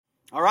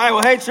All right,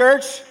 well, hey,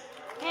 church.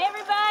 Hey,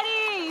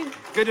 everybody.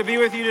 Good to be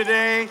with you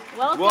today.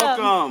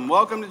 Welcome.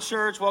 Welcome to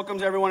church. Welcome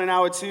to everyone in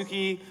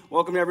Ahwatukee.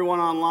 Welcome to everyone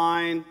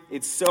online.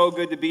 It's so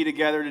good to be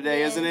together today,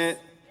 Yes. isn't it?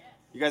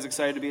 You guys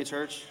excited to be at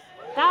church?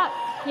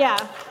 Yeah.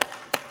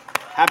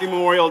 Happy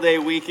Memorial Day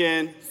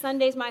weekend.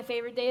 Sunday's my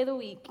favorite day of the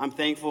week. I'm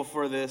thankful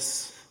for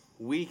this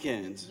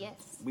weekend. Yes.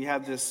 We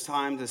have this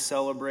time to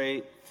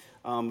celebrate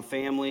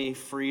family,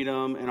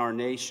 freedom, and our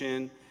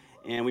nation.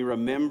 And we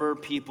remember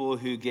people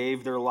who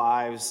gave their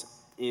lives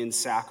in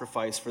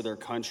sacrifice for their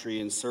country,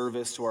 in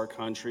service to our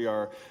country,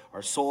 our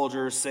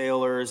soldiers,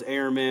 sailors,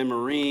 airmen,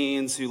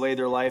 Marines who laid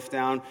their life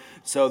down.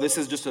 So this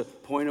is just a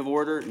point of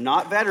order,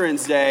 not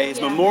Veterans Day,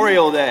 it's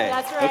Memorial Day.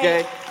 That's right.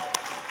 Okay?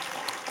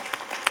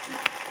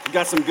 We've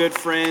got some good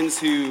friends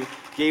who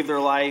gave their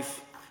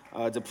life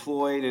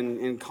deployed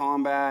in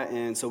combat,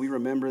 and so we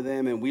remember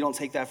them, and we don't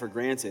take that for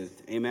granted.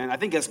 Amen. I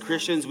think as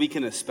Christians, we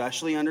can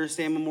especially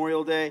understand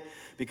Memorial Day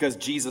because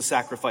Jesus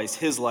sacrificed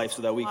his life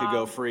so that we could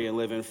go free and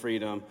live in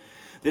freedom.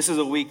 This is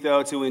a week,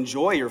 though, to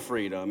enjoy your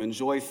freedom,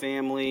 enjoy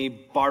family,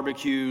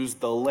 barbecues,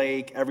 the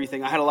lake,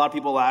 everything. I had a lot of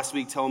people last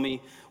week tell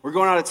me, we're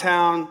going out of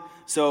town,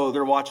 so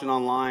they're watching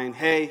online.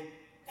 Hey,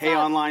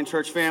 online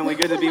church family,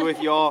 good to be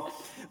with y'all.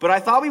 But I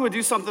thought we would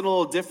do something a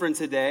little different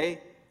today.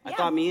 I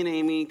thought me and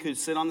Amy could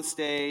sit on the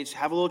stage,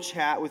 have a little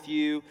chat with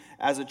you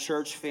as a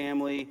church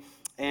family.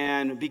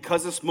 And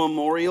because it's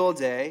Memorial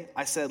Day,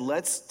 I said,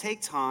 let's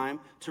take time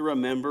to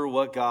remember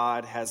what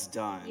God has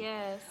done.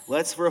 Yes.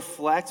 Let's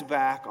reflect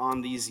back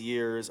on these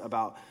years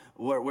about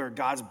where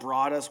God's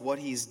brought us, what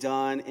he's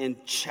done,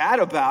 and chat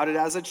about it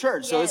as a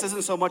church. So this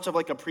isn't so much of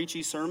like a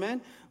preachy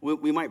sermon.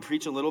 We might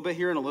preach a little bit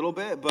here in a little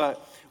bit,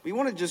 but we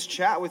want to just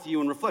chat with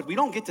you and reflect. We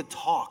don't get to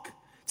talk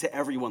to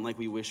everyone like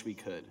we wish we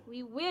could.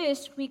 We wish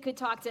we could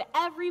talk to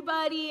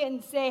everybody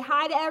and say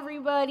hi to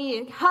everybody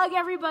and hug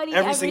everybody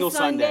Every single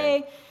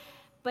Sunday.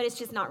 But it's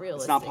just not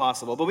realistic. It's not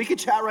possible. But we could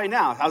chat right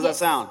now. How's that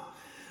sound?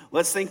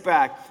 Let's think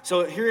back.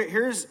 So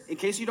here's, in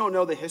case you don't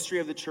know the history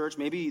of the church,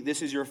 maybe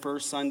this is your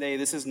first Sunday.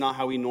 This is not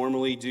how we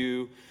normally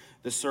do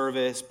the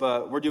service,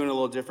 but we're doing it a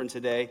little different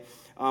today.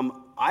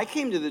 I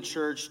came to the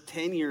church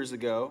 10 years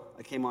ago.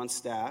 I came on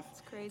staff.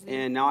 That's crazy.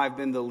 And now I've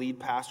been the lead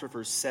pastor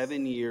for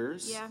 7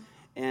 years. Yeah.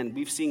 And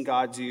we've seen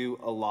God do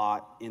a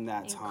lot in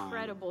that time.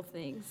 Incredible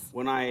things.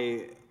 When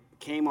I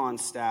came on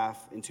staff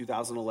in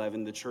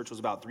 2011, the church was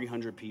about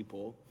 300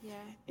 people. Yeah.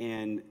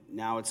 And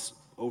now it's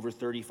over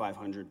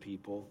 3,500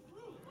 people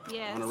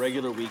Yes. on a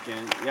regular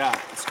weekend. Yeah,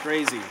 it's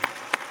crazy.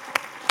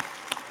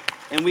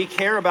 And we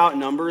care about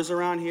numbers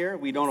around here.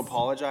 We don't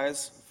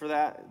apologize for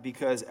that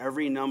because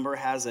every number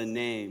has a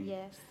name.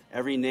 Yes.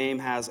 Every name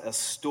has a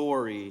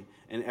story,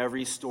 and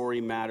every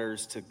story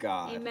matters to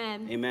God.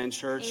 Amen. Amen,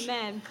 church?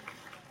 Amen.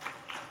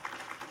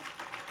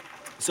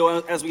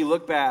 So as we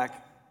look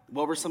back,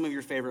 what were some of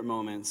your favorite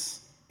moments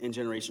in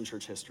Generation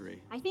Church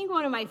history? I think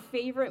one of my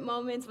favorite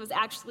moments was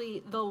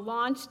actually the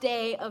launch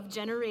day of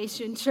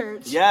Generation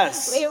Church.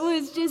 Yes. It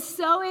was just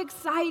so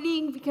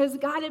exciting because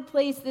God had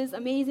placed this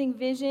amazing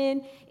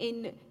vision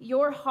in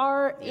your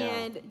heart,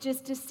 and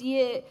just to see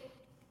it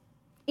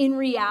in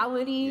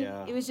reality,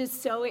 it was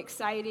just so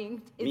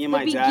exciting. It's Me and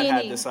my the dad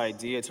beginning. had this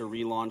idea to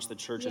relaunch the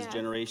church as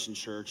Generation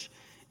Church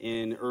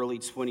in early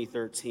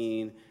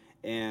 2013.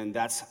 And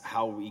that's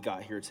how we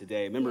got here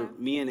today. Remember,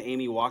 me and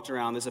Amy walked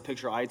around. This is a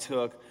picture I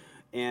took.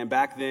 And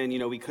back then,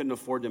 we couldn't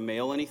afford to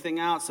mail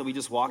anything out. So we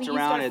just walked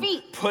around and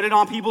put it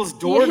on people's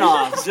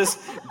doorknobs. Just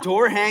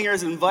door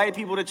hangers, invite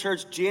people to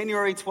church.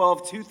 January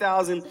 12,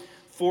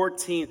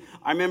 2014.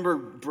 I remember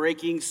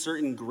breaking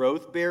certain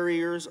growth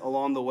barriers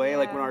along the way.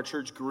 Like when our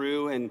church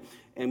grew and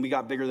we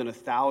got bigger than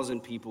 1,000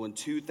 people and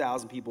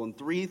 2,000 people and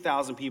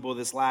 3,000 people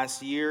this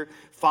last year.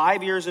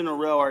 5 years in a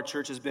row, our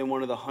church has been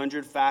one of the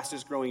 100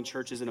 fastest growing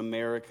churches in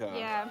America.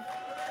 Yeah.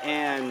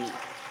 And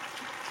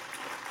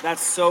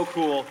that's so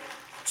cool.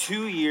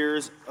 2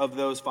 years of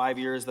those 5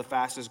 years, the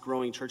fastest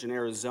growing church in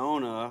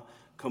Arizona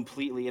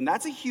completely. And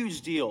that's a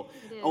huge deal.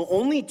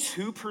 Only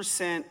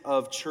 2%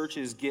 of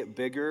churches get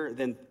bigger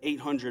than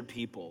 800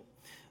 people.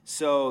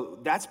 So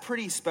that's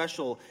pretty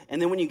special. And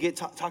then when you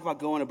talk about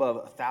going above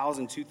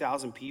 1,000,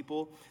 2,000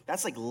 people,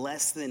 that's like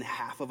less than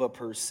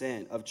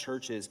 0.5% of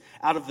churches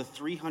out of the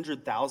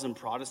 300,000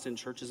 Protestant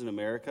churches in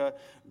America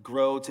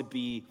grow to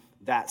be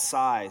that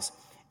size.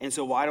 And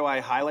so why do I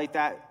highlight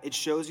that? It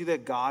shows you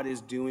that God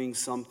is doing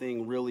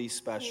something really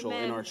special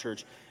in our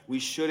church. We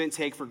shouldn't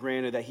take for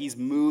granted that he's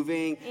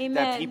moving,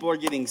 that people are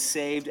getting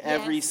saved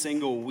every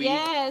single week,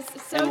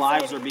 and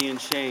lives are being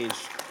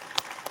changed.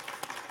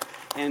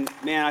 And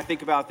man, I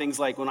think about things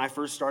like when I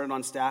first started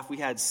on staff, we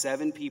had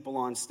 7 people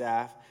on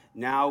staff.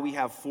 Now we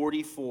have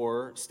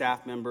 44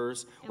 staff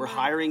members. We're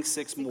hiring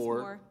 6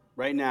 more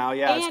right now.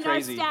 Yeah, it's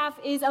crazy. And our staff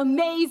is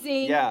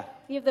amazing. Yeah.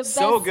 We have the best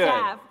so good.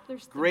 staff.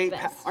 Great.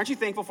 Aren't you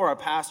thankful for our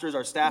pastors,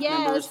 our staff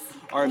members,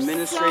 our They're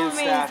administrative so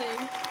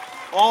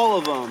staff? All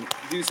of them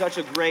do such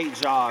a great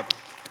job.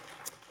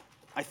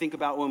 I think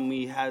about when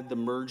we had the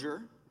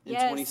merger in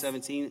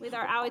 2017. With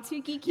our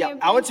Ahwatukee campus. Yeah,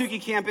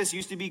 Ahwatukee campus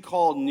used to be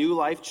called New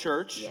Life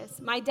Church. Yes,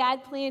 my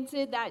dad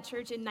planted that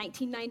church in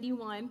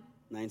 1991.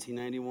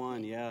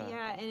 1991, yeah.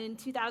 Yeah, and in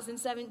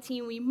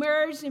 2017, we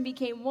merged and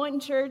became one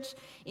church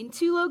in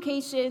 2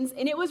 locations.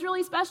 And it was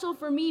really special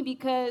for me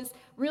because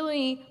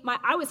really,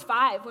 I was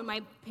 5 when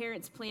my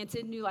parents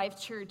planted New Life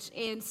Church.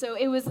 And so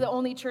it was the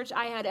only church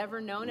I had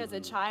ever known as a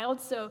child.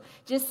 So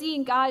just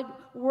seeing God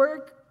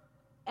work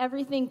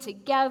everything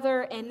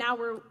together, and now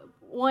we're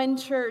one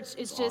church,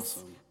 it's just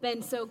awesome.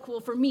 Been so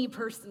cool for me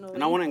personally.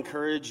 And I want to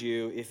encourage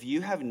you, if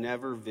you have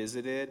never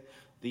visited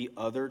the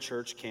other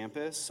church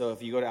campus. So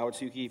if you go to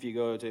Ahwatukee, if you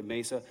go to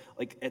Mesa,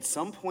 like at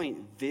some point,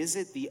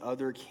 visit the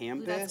other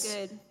campus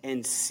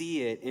and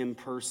see it in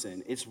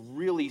person. It's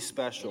really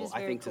special,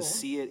 I think, cool. To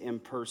see it in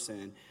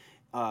person.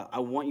 I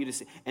want you to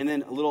see. And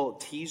then a little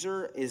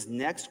teaser is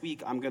next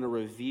week I'm going to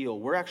reveal,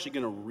 we're actually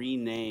going to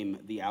rename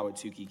the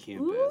Ahwatukee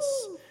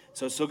campus. Ooh.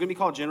 So it's still going to be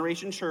called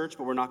Generation Church,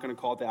 but we're not going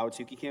to call it the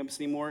Ahwatukee campus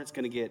anymore. It's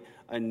going to get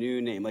a new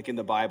name, like in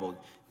the Bible.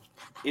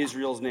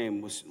 Israel's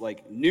name was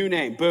like, new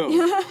name, boom.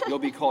 You'll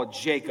be called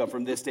Jacob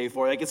from this day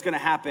forward. Like, it's going to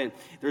happen.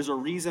 There's a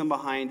reason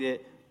behind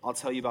it. I'll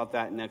tell you about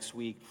that next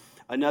week.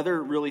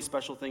 Another really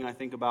special thing I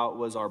think about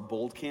was our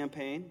Bold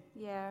campaign.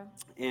 Yeah.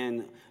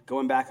 And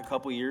going back a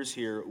couple years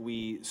here,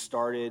 we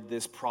started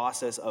this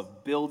process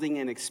of building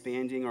and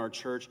expanding our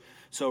church.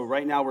 So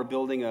right now we're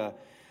building a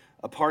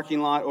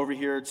parking lot over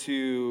here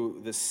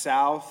to the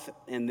south.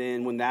 And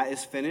then when that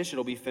is finished,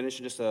 it'll be finished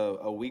in just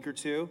a week or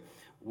two.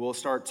 We'll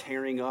start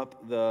tearing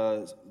up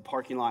the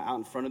parking lot out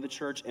in front of the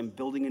church and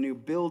building a new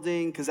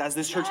building. Because as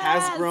this church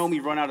has grown,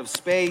 we've run out of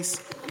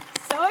space.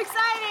 So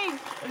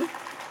exciting.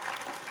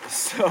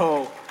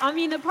 So, I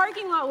mean, the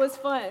parking lot was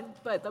fun,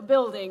 but the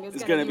building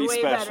is going to be way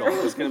special.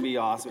 better. It's going to be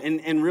awesome.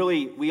 And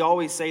really, we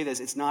always say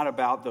this, it's not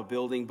about the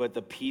building, but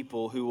the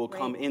people who will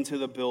come into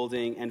the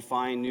building and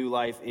find new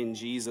life in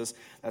Jesus.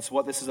 That's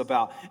what this is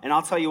about. And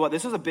I'll tell you what,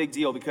 this is a big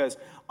deal because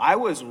I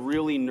was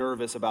really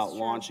nervous about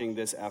launching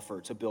this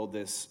effort to build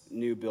this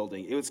new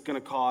building. It was going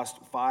to cost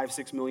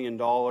 $5-6 million.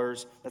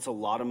 That's a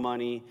lot of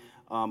money.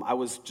 I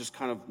was just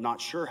kind of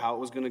not sure how it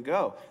was going to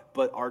go.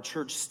 But our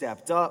church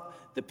stepped up.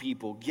 The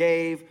people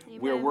gave.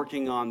 Amen. We're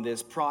working on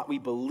this. We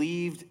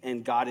believed,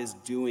 and God is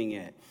doing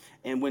it.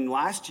 And when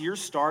last year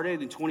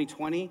started in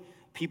 2020,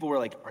 people were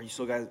like, are you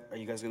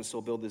guys going to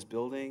still build this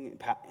building?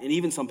 And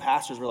even some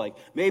pastors were like,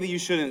 maybe you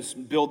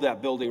shouldn't build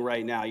that building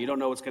right now. You don't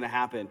know what's going to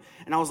happen.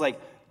 And I was like,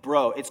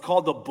 bro, it's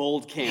called the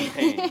Bold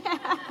campaign.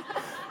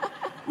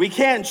 We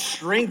can't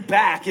shrink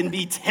back and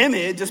be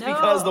timid just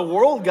because the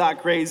world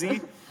got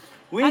crazy.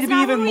 We need to be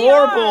even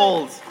more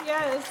bold.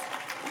 Yes.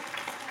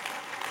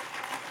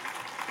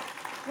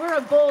 We're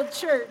a bold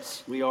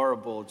church. We are a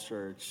bold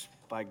church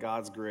by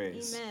God's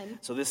grace. Amen.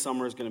 So this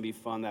summer is going to be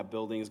fun. That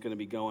building is going to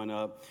be going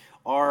up.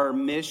 Our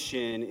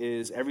mission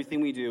is everything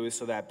we do is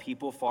so that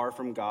people far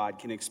from God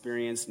can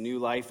experience new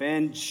life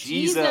in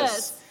Jesus.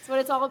 That's what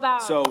it's all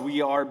about. So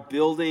we are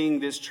building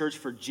this church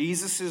for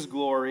Jesus'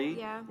 glory.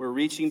 Yeah. We're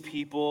reaching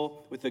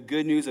people with the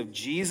good news of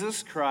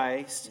Jesus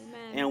Christ.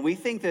 Amen. And we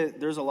think that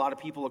there's a lot of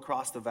people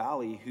across the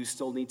valley who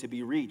still need to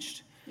be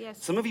reached.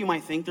 Yes. Some of you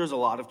might think there's a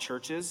lot of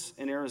churches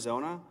in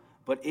Arizona,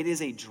 but it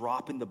is a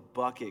drop in the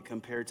bucket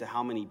compared to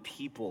how many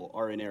people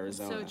are in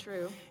Arizona. So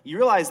true. You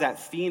realize that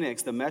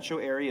Phoenix, the metro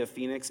area of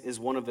Phoenix,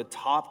 is one of the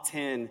top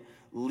 10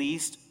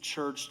 least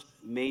churched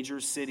major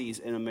cities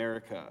in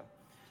America.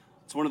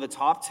 It's one of the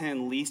top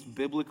 10 least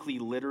biblically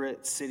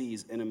literate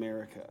cities in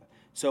America.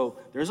 So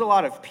there's a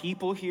lot of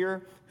people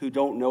here who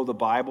don't know the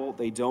Bible.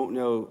 They don't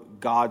know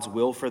God's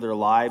will for their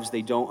lives.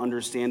 They don't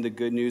understand the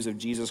good news of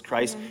Jesus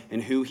Christ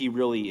and who he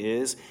really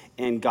is.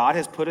 And God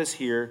has put us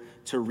here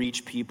to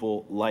reach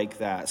people like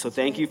that. So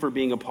thank you for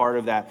being a part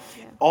of that.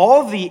 Yeah.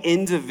 All the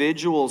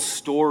individual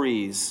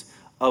stories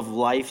of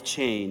life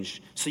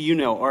change, so you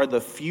know, are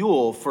the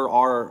fuel for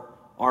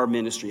our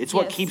ministry. It's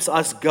what keeps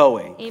us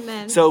going.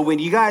 Amen. So when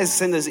you guys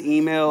send us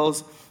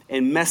emails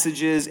and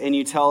messages and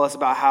you tell us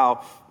about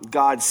how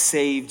God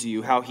saved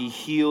you, how he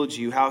healed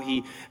you, how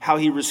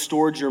he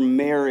restored your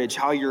marriage,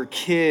 how your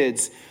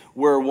kids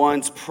were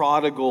once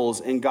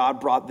prodigals and God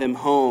brought them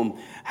home,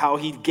 how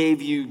he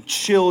gave you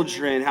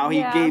children, how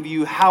he gave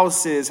you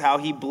houses, how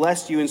he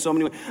blessed you in so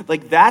many ways.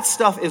 Like, that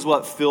stuff is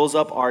what fills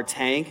up our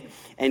tank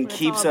and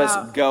keeps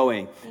us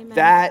going. Amen.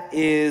 That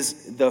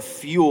is the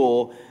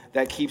fuel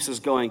that keeps us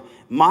going.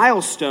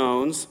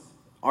 Milestones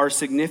are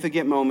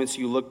significant moments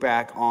you look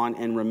back on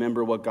and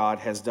remember what God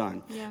has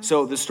done. Yeah.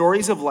 So the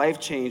stories of life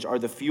change are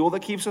the fuel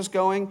that keeps us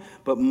going,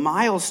 but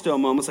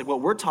milestone moments like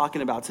what we're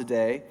talking about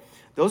today,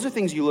 those are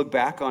things you look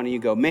back on and you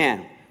go,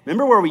 man,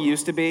 remember where we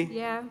used to be?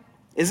 Yeah.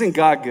 Isn't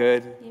God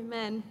good?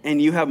 Amen.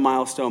 And you have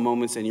milestone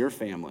moments in your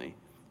family.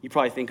 You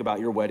probably think about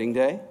your wedding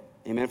day.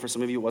 Amen. For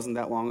some of you, it wasn't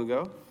that long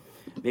ago.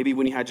 Maybe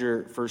when you had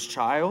your first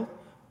child,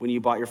 when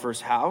you bought your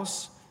first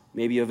house,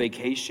 maybe a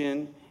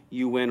vacation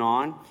you went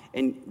on.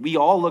 And we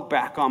all look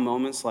back on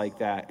moments like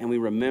that and we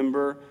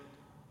remember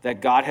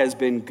that God has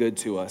been good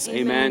to us.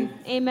 Amen.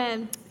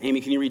 Amen.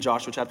 Amy, can you read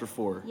Joshua chapter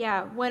 4?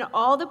 Yeah. When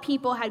all the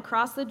people had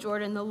crossed the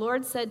Jordan, the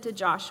Lord said to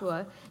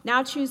Joshua,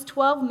 now choose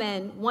 12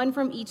 men, one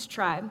from each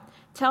tribe.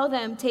 Tell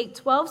them, take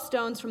 12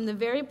 stones from the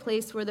very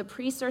place where the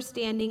priests are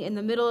standing in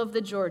the middle of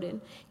the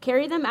Jordan.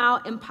 Carry them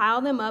out and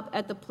pile them up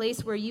at the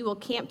place where you will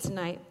camp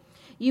tonight.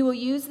 You will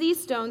use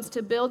these stones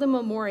to build a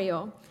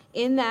memorial.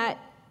 In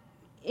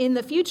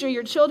the future,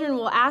 your children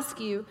will ask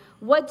you,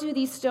 what do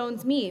these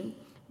stones mean?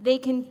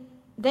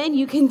 Then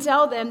you can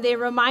tell them, they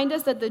remind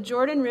us that the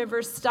Jordan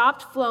River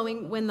stopped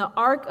flowing when the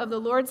Ark of the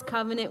Lord's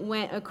covenant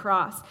went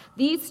across.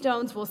 These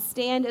stones will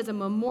stand as a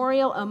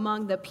memorial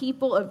among the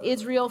people of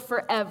Israel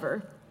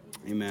forever.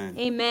 Amen.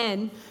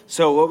 Amen.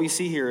 So what we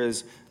see here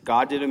is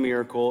God did a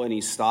miracle, and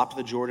he stopped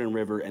the Jordan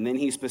River, and then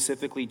he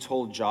specifically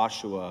told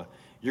Joshua,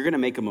 you're going to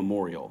make a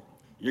memorial.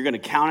 You're going to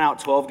count out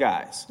 12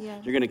 guys. Yeah.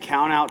 You're going to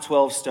count out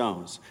 12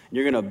 stones.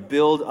 You're going to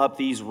build up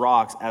these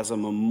rocks as a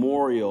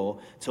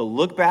memorial to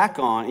look back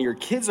on, and your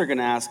kids are going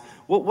to ask,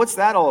 what's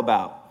that all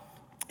about?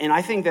 And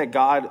I think that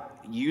God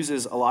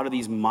uses a lot of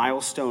these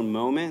milestone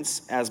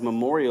moments as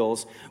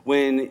memorials.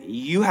 When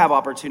you have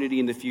opportunity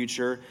in the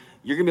future,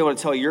 you're going to be able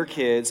to tell your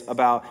kids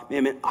about,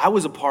 man, I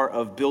was a part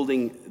of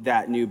building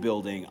that new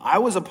building. I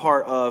was a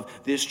part of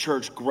this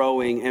church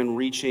growing and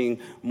reaching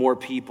more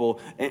people.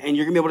 And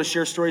you're going to be able to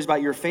share stories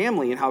about your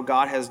family and how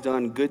God has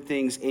done good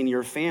things in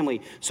your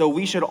family. So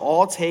we should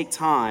all take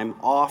time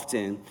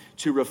often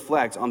to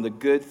reflect on the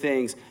good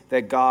things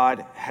that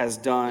God has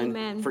done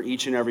Amen. For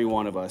each and every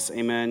one of us.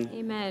 Amen.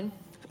 Amen.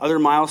 Other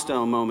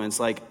milestone moments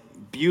like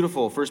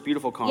First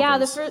Beautiful Conference. Yeah,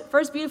 the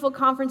First Beautiful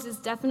Conference is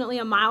definitely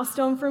a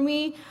milestone for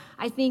me.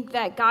 I think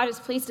that God has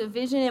placed a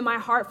vision in my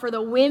heart for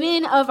the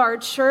women of our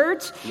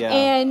church. Yeah.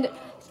 And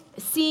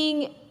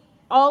seeing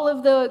all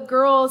of the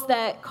girls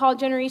that call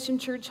Generation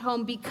Church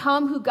home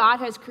become who God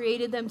has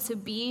created them to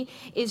be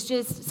is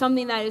just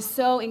something that is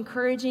so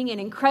encouraging and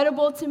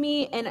incredible to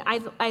me. And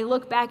I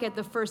look back at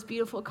the First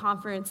Beautiful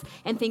Conference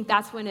and think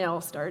that's when it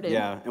all started.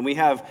 Yeah, and we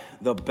have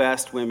the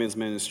best women's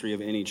ministry of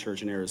any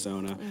church in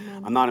Arizona.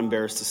 Amen. I'm not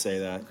embarrassed to say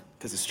that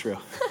because it's true.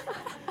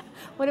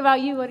 What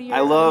about you? What are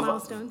your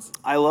milestones?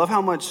 I love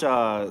how much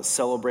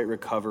Celebrate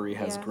Recovery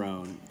has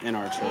grown in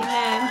our church.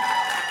 Amen.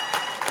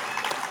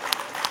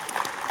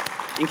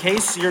 In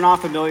case you're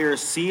not familiar,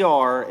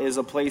 CR is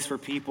a place for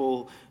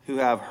people who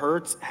have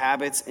hurts,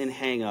 habits, and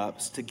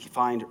hang-ups to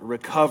find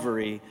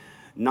recovery.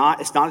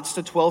 It's not just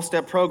a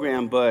 12-step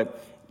program,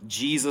 but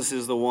Jesus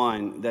is the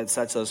one that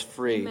sets us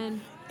free.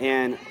 Amen.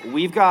 And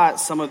we've got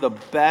some of the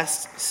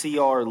best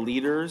CR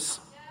leaders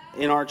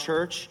in our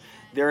church.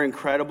 They're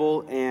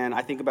incredible, and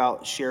I think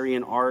about Sherry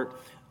and Art,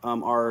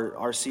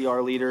 our CR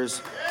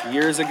leaders.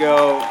 Years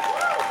ago,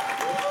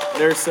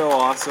 they're so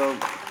awesome.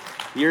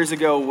 Years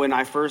ago, when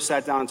I first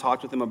sat down and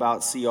talked with them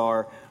about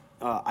CR,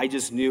 I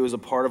just knew it was a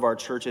part of our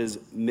church's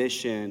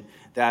mission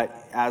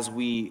that as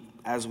we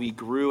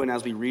grew and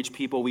as we reached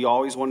people, we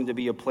always wanted to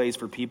be a place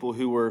for people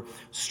who were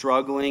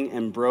struggling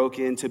and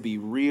broken to be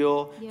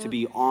real, to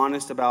be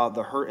honest about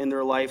the hurt in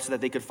their life so that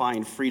they could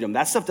find freedom.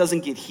 That stuff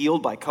doesn't get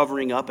healed by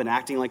covering up and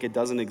acting like it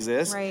doesn't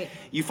exist. Right.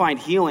 You find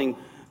healing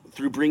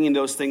through bringing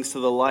those things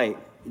to the light,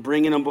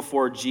 bringing them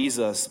before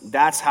Jesus.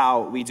 That's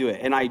how we do it.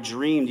 And I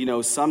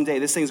dreamed, someday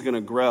this thing's going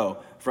to grow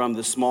from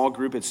the small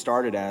group it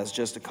started as,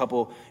 just a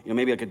couple,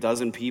 maybe like a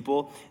dozen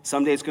people.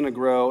 Someday it's going to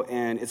grow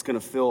and it's going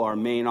to fill our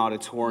main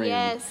auditorium.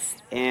 Yes.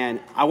 And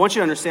I want you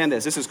to understand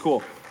this. This is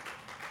cool.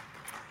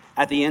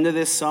 At the end of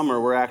this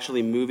summer, we're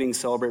actually moving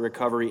Celebrate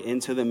Recovery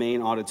into the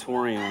main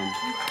auditorium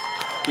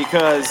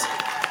because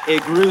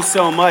it grew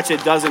so much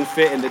it doesn't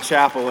fit in the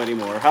chapel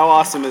anymore. How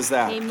awesome is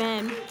that?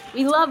 Amen.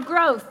 We love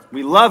growth.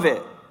 We love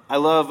it. I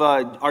love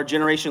our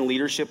Generation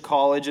Leadership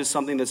College is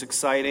something that's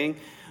exciting.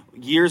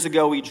 Years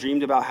ago, we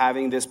dreamed about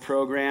having this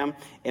program,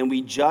 and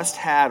we just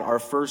had our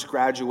first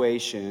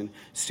graduation,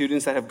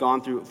 students that have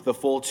gone through the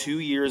full 2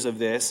 years of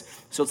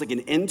this. So it's like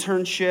an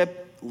internship,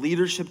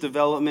 leadership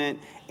development,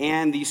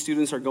 and these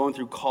students are going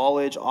through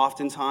college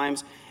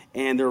oftentimes,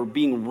 and they're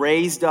being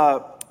raised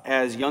up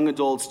as young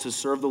adults to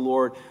serve the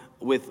Lord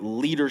with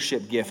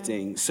leadership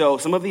gifting. So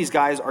some of these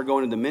guys are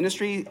going into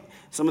ministry,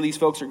 some of these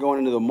folks are going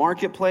into the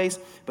marketplace,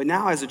 but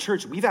now as a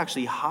church, we've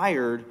actually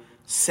hired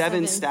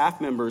seven staff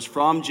members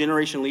from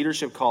Generation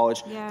Leadership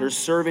College. Yeah. They're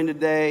serving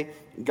today.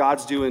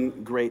 God's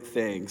doing great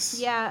things.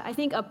 Yeah, I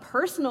think a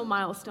personal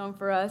milestone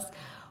for us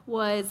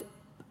was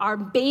our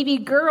baby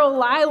girl,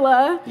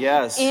 Lila.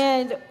 Yes.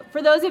 And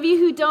for those of you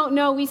who don't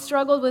know, we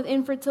struggled with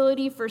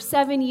infertility for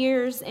 7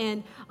 years.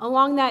 And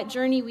along that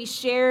journey, we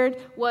shared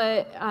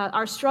what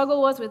our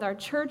struggle was with our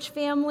church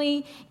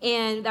family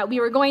and that we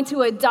were going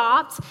to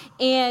adopt.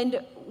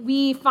 And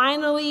we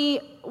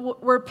finally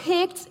were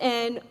picked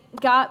and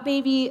got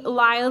baby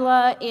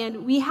Lila,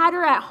 and we had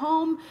her at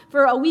home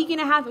for a week and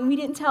a half, and we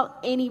didn't tell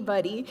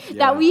anybody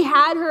that we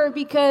had her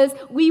because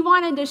we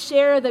wanted to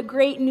share the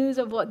great news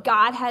of what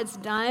God has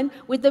done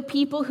with the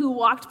people who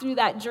walked through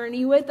that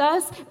journey with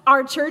us,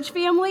 our church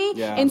family.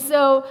 Yeah. And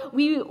so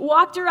we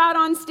walked her out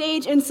on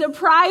stage and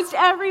surprised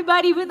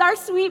everybody with our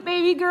sweet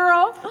baby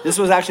girl. This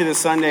was actually the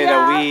Sunday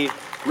that we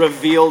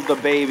revealed the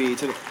baby.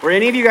 Were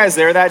any of you guys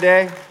there that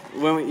day?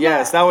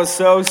 Yes, that was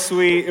so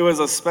sweet. It was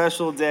a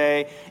special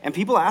day. And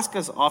people ask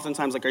us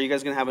oftentimes, like, are you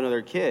guys going to have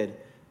another kid?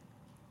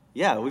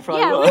 Yeah, we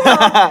probably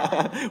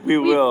will. We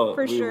will.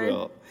 For sure.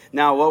 Will.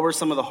 Now, what were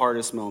some of the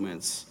hardest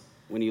moments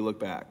when you look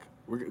back?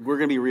 We're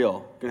going to be real.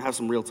 We're going to have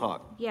some real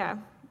talk. Yeah.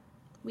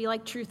 We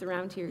like truth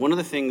around here. One of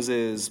the things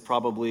is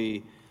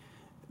probably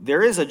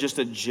there is just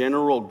a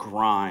general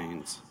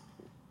grind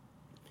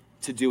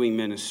to doing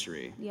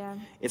ministry. Yeah.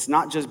 It's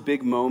not just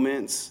big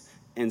moments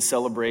and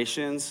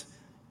celebrations.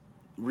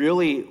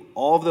 Really,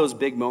 all of those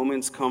big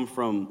moments come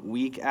from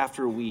week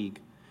after week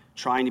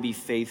trying to be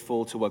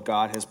faithful to what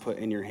God has put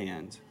in your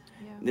hand.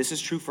 Yeah. This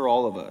is true for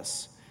all of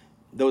us.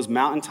 Those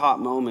mountaintop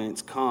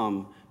moments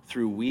come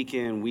through week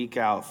in, week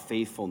out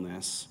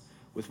faithfulness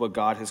with what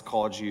God has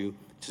called you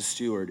to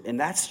steward. And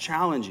that's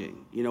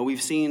challenging. You know,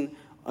 we've seen,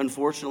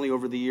 unfortunately,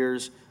 over the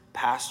years,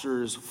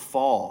 pastors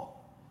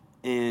fall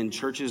and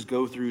churches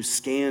go through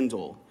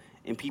scandal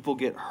and people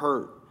get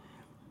hurt.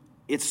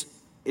 It's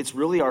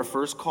really our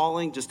first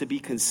calling just to be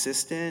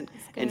consistent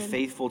and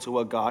faithful to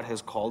what God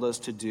has called us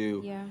to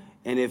do. Yeah.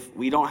 And if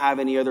we don't have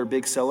any other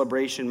big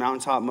celebration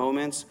mountaintop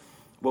moments,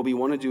 what we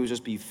want to do is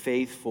just be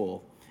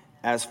faithful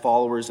as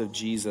followers of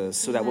Jesus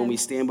so that when we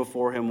stand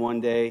before him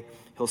one day,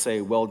 he'll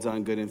say, well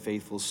done, good and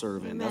faithful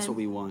servant. That's what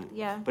we want.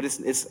 Yeah. But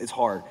it's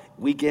hard.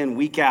 Week in,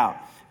 week out.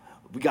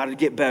 We got to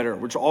get better.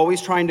 We're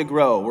always trying to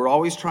grow. We're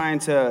always trying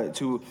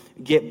to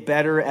get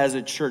better as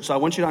a church. So I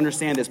want you to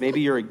understand this.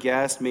 Maybe you're a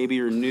guest. Maybe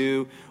you're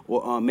new.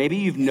 Well, maybe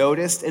you've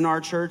noticed in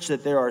our church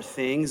that there are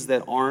things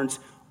that aren't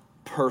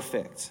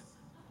perfect.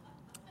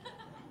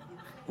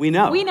 We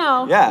know. We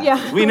know.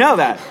 Yeah. We know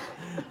that.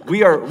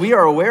 We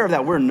are aware of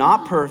that. We're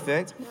not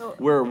perfect. No.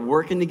 We're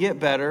working to get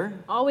better.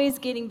 Always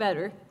getting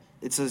better.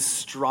 It's a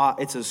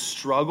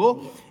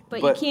struggle.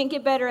 But you can't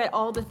get better at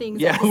all the things.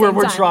 Yeah, at the same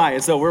we're time. trying.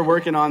 So we're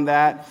working on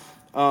that.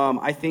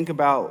 I think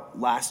about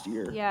last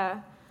year. Yeah,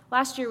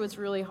 last year was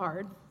really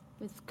hard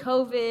with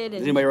COVID. And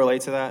does anybody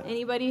relate to that?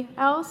 Anybody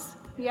else?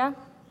 Yeah?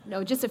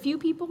 No, just a few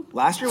people?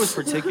 Last year was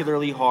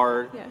particularly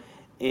hard. Yeah.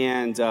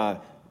 And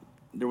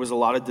there was a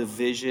lot of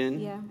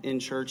division in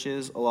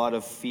churches, a lot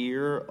of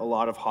fear, a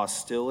lot of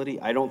hostility.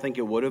 I don't think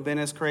it would have been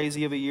as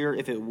crazy of a year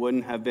if it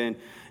wouldn't have been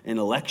an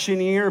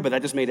election year, but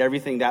that just made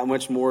everything that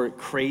much more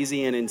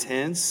crazy and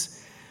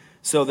intense.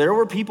 So there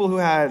were people who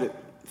had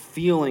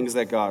feelings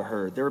that got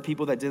hurt. There were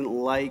people that didn't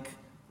like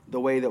the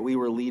way that we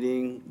were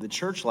leading the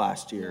church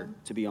last year,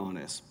 to be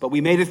honest. But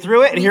we made it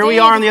through it, and here we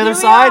are on the other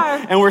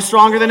side, and we're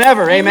stronger than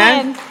ever.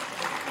 Amen?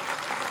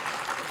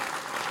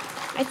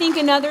 I think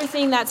another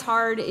thing that's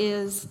hard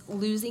is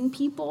losing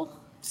people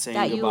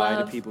saying goodbye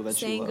to people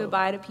that you love. Saying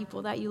goodbye to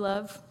people that you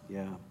love.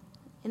 Yeah.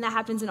 And that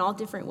happens in all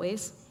different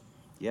ways.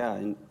 Yeah,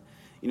 and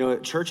you know,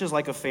 church is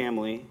like a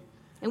family.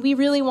 And we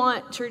really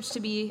want church to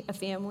be a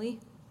family.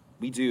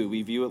 We do.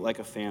 We view it like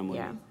a family.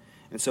 Yeah.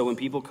 And so when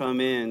people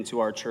come in to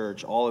our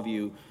church, all of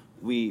you,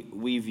 we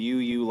view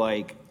you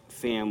like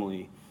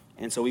family.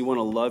 And so we want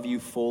to love you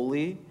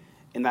fully,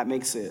 and that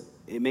makes it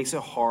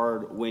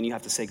hard when you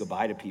have to say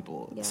goodbye to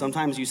people. Yeah.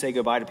 Sometimes you say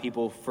goodbye to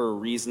people for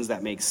reasons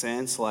that make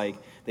sense, like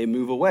they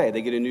move away,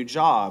 they get a new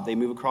job, they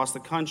move across the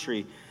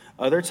country.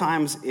 Other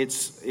times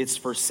it's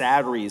for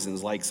sad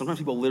reasons, like sometimes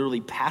people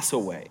literally pass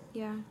away.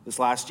 Yeah. This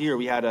last year,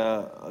 we had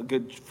a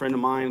good friend of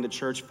mine in the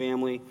church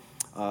family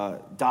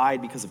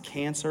died because of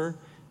cancer.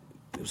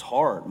 It was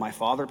hard. My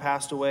father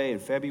passed away in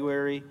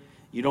February.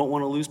 You don't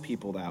want to lose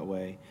people that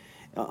way.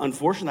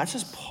 Unfortunately, that's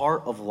just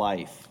part of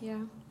life. Yeah.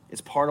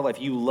 It's part of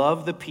life. You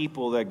love the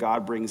people that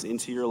God brings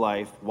into your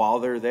life while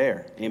they're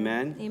there.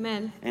 Amen?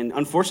 Amen. And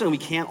unfortunately,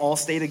 we can't all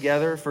stay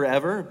together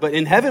forever, but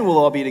in heaven we'll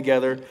all be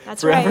together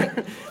forever.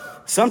 Right.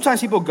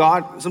 Sometimes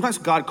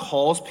God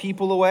calls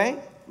people away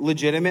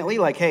legitimately,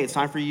 like, hey, it's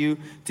time for you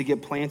to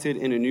get planted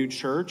in a new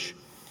church.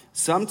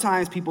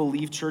 Sometimes people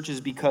leave churches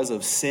because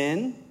of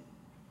sin.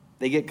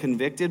 They get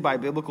convicted by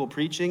biblical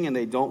preaching and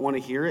they don't want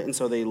to hear it, and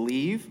so they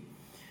leave.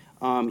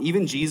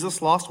 Even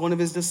Jesus lost one of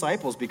his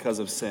disciples because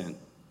of sin.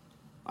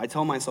 I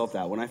tell myself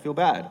that when I feel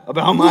bad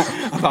about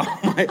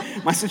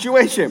my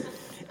situation.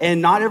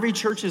 And not every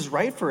church is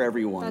right for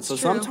everyone. That's so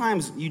true.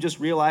 Sometimes you just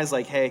realize,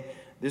 like, hey,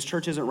 this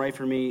church isn't right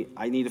for me.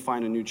 I need to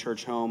find a new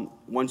church home.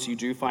 Once you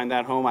do find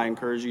that home, I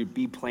encourage you to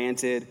be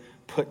planted,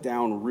 put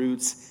down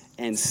roots,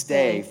 and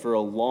stay for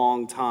a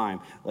long time.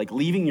 Like,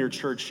 leaving your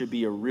church should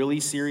be a really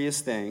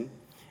serious thing.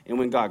 And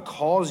when God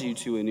calls you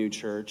to a new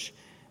church,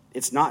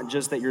 it's not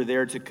just that you're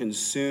there to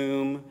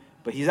consume,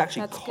 but he's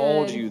actually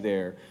called you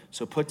there.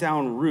 So put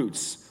down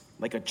roots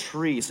like a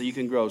tree so you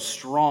can grow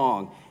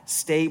strong,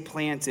 stay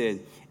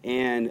planted,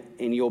 and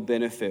you'll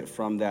benefit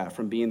from that,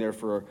 from being there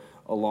for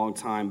a long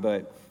time.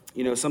 But,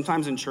 you know,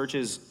 sometimes in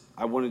churches,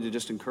 I wanted to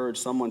just encourage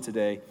someone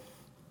today,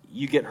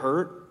 you get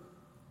hurt.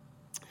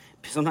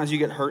 Sometimes you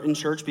get hurt in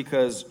church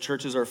because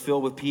churches are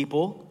filled with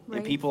people,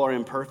 and people are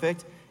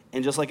imperfect.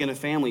 And just like in a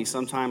family,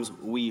 sometimes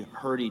we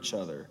hurt each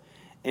other.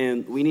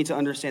 And we need to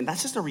understand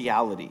that's just a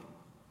reality.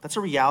 That's a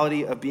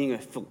reality of being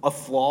a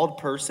flawed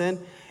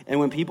person. And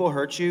when people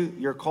hurt you,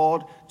 you're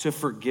called to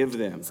forgive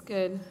them. That's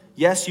good.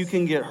 Yes, you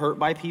can get hurt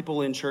by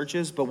people in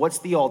churches, but what's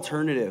the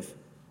alternative?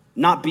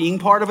 Not being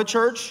part of a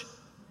church?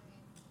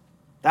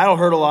 That'll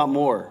hurt a lot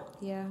more.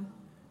 Yeah.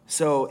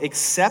 So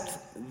accept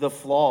the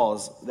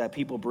flaws that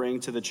people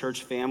bring to the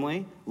church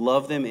family.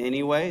 Love them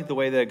anyway, the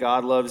way that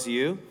God loves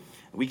you.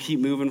 We keep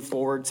moving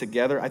forward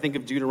together. I think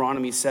of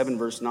Deuteronomy 7,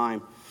 verse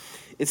 9.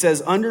 It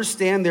says,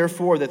 understand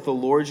therefore that the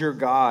Lord your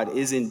God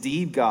is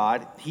indeed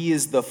God. He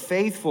is the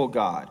faithful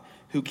God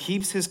who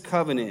keeps his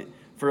covenant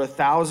for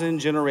 1,000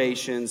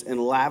 generations and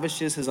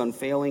lavishes his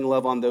unfailing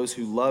love on those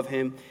who love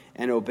him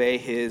and obey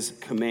his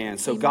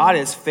commands. So God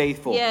is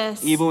faithful,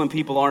 even when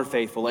people aren't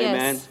faithful.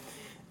 Amen.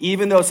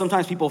 Even though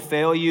sometimes people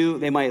fail you,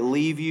 they might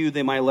leave you,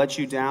 they might let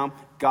you down,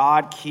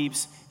 God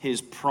keeps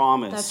his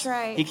promise. That's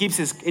right. He keeps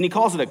and he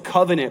calls it a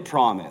covenant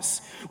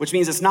promise, which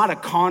means it's not a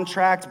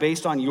contract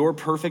based on your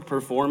perfect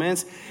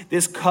performance.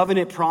 This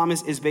covenant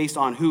promise is based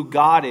on who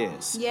God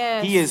is.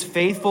 Yes. He is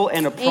faithful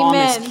and a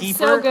promise keeper.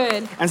 So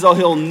good. And so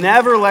he'll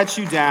never let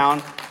you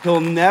down.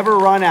 He'll never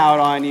run out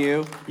on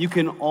you. You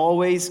can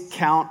always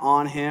count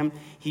on him.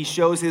 He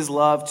shows his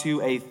love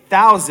to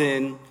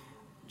 1,000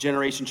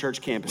 Generation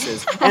Church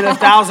campuses and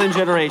 1,000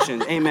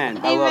 generations. Amen.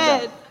 I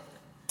love that.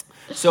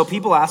 So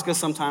people ask us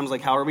sometimes,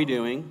 like, how are we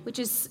doing? Which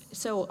is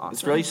so awesome.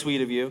 It's really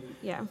sweet of you.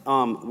 Yeah.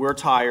 We're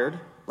tired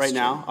right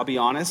now. I'll be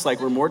honest. Like,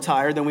 we're more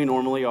tired than we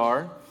normally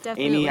are.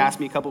 Definitely. Amy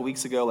asked me a couple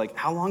weeks ago, like,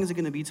 how long is it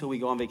going to be till we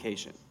go on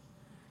vacation?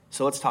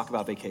 So let's talk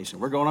about vacation.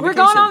 We're going on vacation.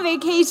 We're going on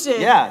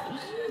vacation. Yeah.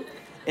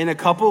 In a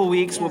couple of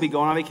weeks, we'll be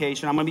going on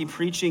vacation. I'm going to be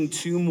preaching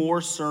 2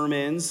 more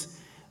sermons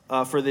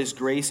for this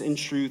Grace and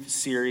Truth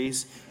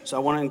series. So I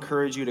want to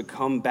encourage you to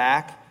come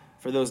back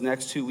for those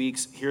next 2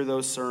 weeks, hear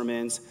those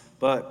sermons.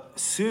 But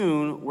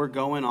soon, we're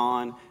going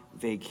on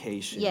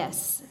vacation.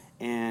 Yes.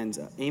 And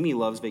Amy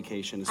loves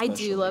vacation especially. I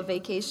do love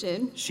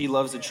vacation. She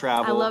loves to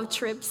travel. I love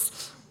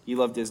trips. You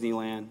love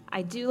Disneyland.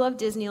 I do love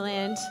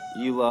Disneyland.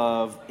 You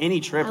love any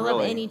trip, really. I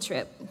love any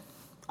trip.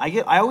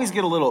 I always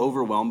get a little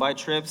overwhelmed by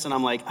trips, and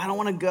I'm like, I don't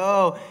want to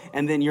go.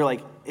 And then you're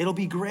like, it'll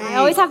be great. I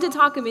always have to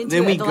talk him into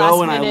then it. Then we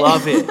go, and minute. I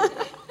love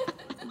it.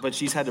 But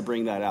she's had to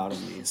bring that out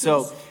of me.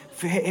 So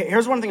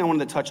here's one thing I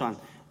wanted to touch on.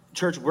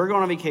 Church, we're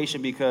going on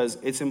vacation because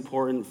it's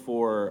important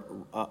for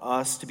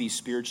us to be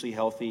spiritually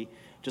healthy,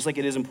 just like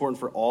it is important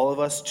for all of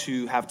us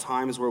to have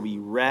times where we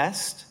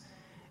rest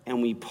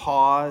and we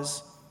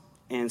pause.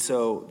 And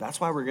so that's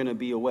why we're going to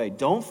be away.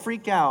 Don't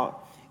freak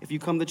out if you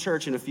come to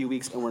church in a few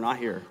weeks and we're not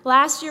here.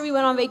 Last year we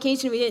went on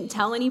vacation. We didn't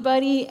tell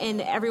anybody,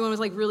 and everyone was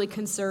like really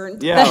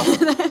concerned. Yeah.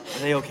 Are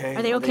they okay?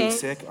 Are they okay? Are they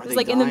sick? It was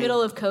like dying? In the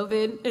middle of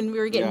COVID, and we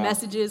were getting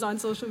messages on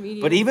social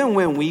media. But even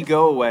when we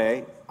go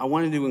away, I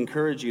wanted to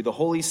encourage you. The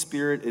Holy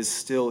Spirit is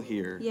still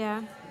here.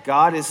 Yeah.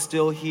 God is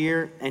still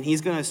here, and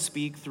he's going to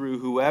speak through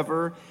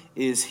whoever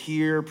is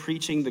here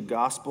preaching the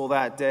gospel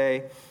that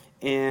day.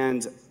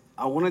 And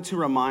I wanted to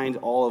remind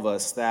all of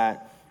us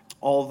that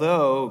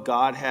although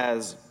God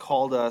has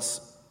called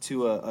us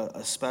to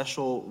a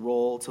special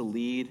role to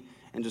lead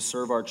and to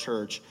serve our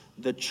church,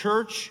 the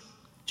church,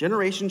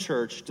 Generation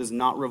Church, does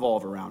not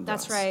revolve around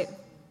us. That's right.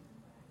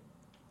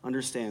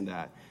 Understand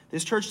that.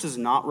 This church does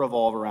not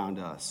revolve around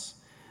us.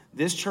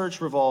 This church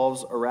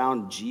revolves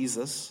around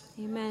Jesus.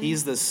 Amen.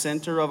 He's the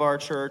center of our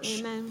church.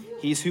 Amen.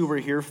 He's who we're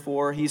here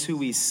for. He's who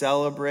we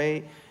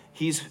celebrate.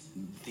 He's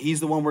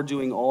the one we're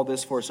doing all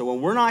this for. So when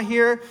we're not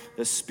here,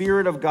 the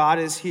Spirit of God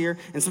is here.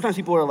 And sometimes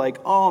people are like,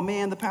 oh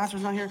man, the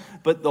pastor's not here.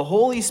 But the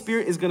Holy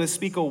Spirit is going to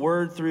speak a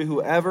word through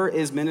whoever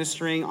is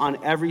ministering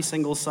on every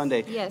single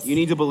Sunday. Yes. You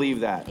need to believe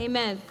that.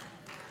 Amen.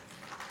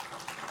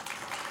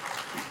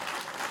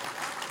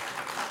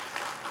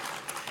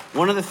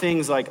 One of the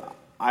things like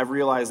I've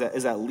realized that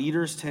is that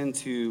leaders tend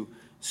to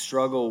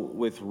struggle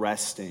with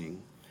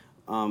resting.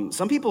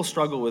 Some people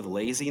struggle with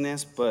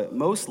laziness, but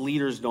most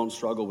leaders don't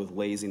struggle with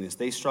laziness.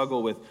 They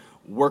struggle with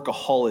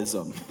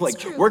workaholism, like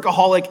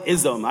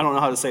workaholicism. I don't know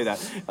how to say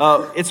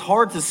that. It's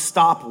hard to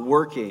stop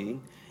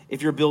working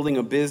if you're building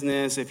a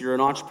business, if you're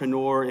an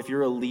entrepreneur, if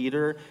you're a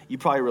leader. You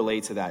probably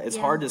relate to that. It's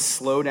hard to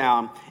slow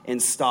down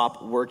and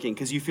stop working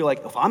because you feel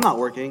like if I'm not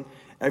working,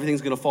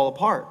 everything's going to fall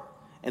apart.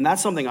 And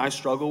that's something I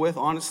struggle with,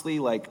 honestly.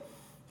 Like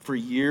for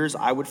years,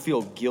 I would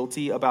feel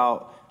guilty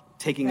about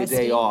taking a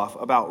day off,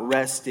 about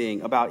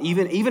resting, about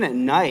even at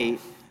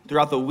night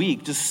throughout the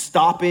week, just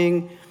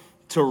stopping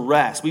to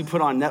rest. We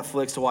put on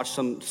Netflix to watch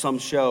some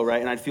show, right?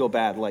 And I'd feel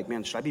bad, like,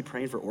 man, should I be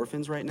praying for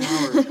orphans right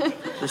now? Or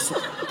there's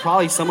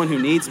probably someone who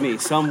needs me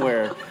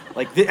somewhere.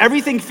 Like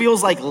everything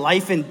feels like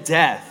life and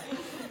death.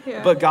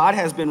 Yeah. But God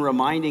has been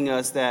reminding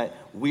us that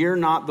we're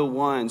not the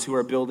ones who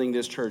are building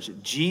this church.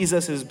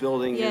 Jesus is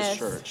building his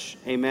church.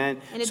 Amen?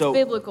 And it's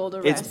biblical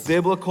to rest. It's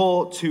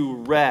biblical to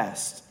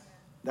rest.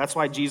 That's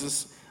why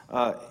Jesus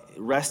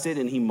rested,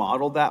 and he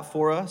modeled that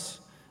for us.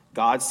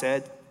 God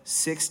said,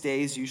 6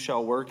 days you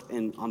shall work,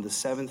 and on the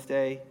 7th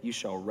day you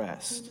shall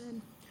rest.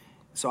 Amen.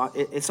 So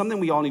it's something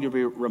we all need to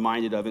be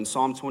reminded of. In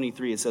Psalm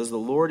 23, it says, the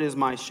Lord is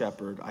my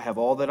shepherd. I have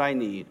all that I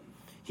need.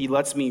 He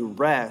lets me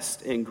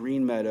rest in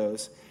green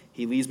meadows.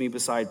 He leads me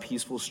beside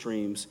peaceful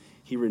streams.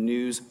 He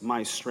renews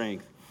my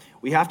strength.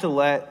 We have to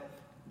let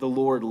the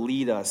Lord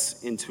lead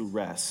us into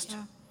rest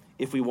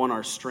if we want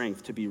our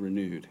strength to be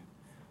renewed.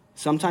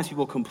 Sometimes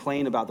people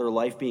complain about their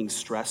life being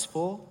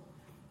stressful,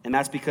 And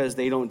that's because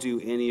they don't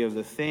do any of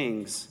the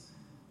things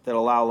that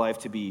allow life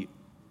to be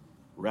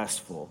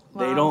restful.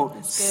 Wow, they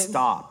don't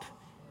stop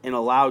and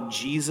allow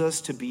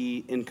Jesus to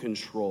be in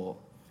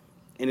control.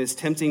 And it's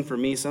tempting for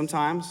me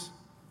sometimes,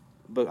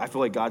 but I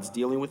feel like God's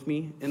dealing with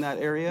me in that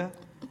area.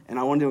 And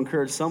I wanted to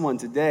encourage someone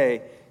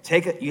today,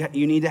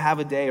 you need to have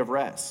a day of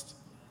rest.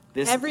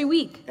 Every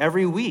week.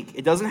 Every week.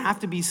 It doesn't have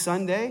to be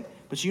Sunday,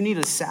 but you need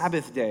a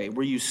Sabbath day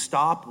where you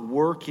stop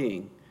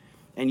working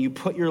and you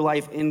put your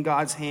life in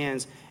God's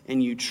hands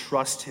and you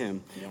trust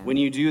him. Yeah. When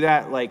you do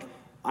that, like,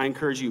 I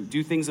encourage you,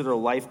 do things that are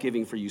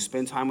life-giving for you.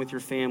 Spend time with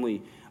your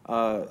family.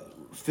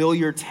 Fill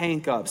your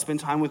tank up. Spend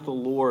time with the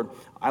Lord.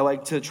 I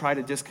like to try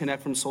to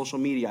disconnect from social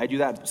media. I do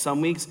that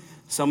some weeks.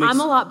 I'm a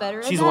lot better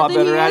at that. She's a lot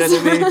better at it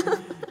than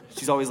me.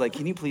 She's always like,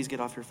 can you please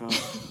get off your phone?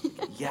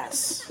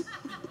 Yes.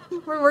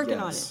 We're working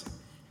on it.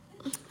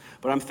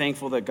 But I'm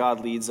thankful that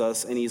God leads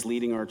us, and he's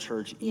leading our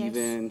church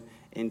even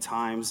in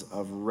times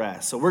of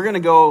rest. So we're going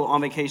to go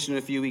on vacation in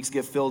a few weeks,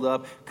 get filled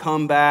up,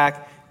 come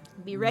back,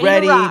 be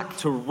ready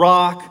to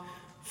rock,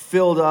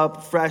 filled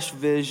up, fresh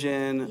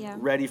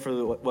vision, ready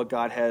for what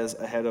God has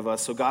ahead of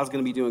us. So God's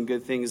going to be doing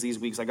good things these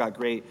weeks. I got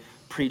great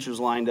preachers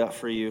lined up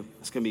for you.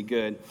 It's going to be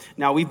good.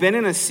 Now, we've been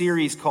in a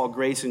series called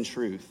Grace and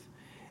Truth.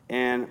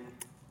 And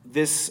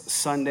this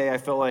Sunday, I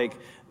felt like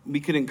we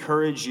could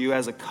encourage you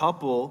as a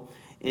couple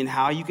in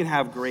how you can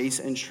have grace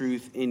and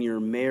truth in your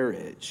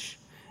marriage.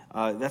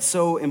 That's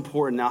so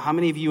important. Now, how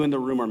many of you in the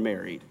room are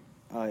married?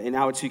 In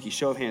Ahwatukee,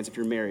 show of hands if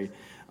you're married.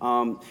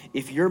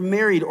 If you're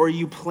married or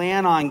you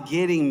plan on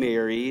getting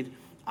married,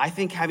 I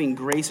think having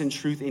grace and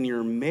truth in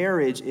your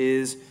marriage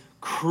is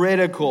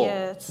critical.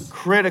 Yes.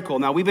 Critical.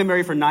 Now, we've been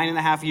married for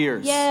 9.5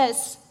 years.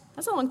 Yes.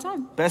 That's a long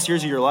time. Best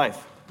years of your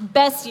life.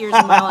 Best years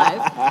of my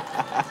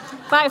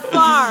life. By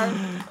far.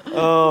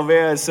 Oh,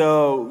 man.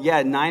 So,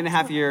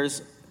 9.5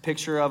 years.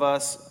 Picture of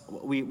us.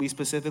 We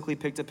specifically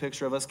picked a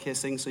picture of us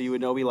kissing so you would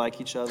know we like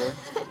each other.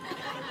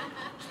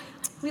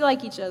 We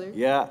like each other.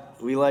 Yeah,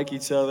 we like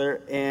each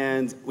other.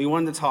 And we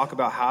wanted to talk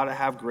about how to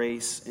have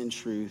grace and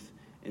truth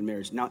in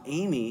marriage. Now,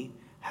 Amy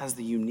has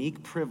the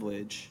unique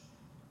privilege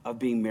of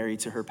being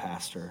married to her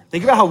pastor.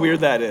 Think about how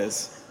weird that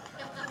is.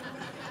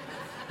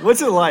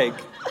 What's it like?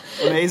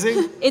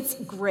 Amazing? It's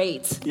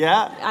great.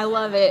 Yeah? I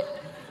love it.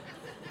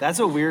 That's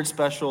a weird,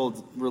 special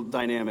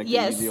dynamic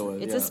that you deal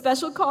with. It's a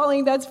special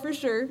calling, that's for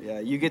sure.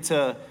 Yeah, you get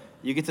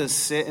to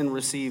sit and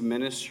receive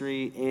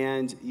ministry,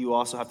 and you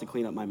also have to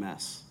clean up my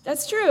mess.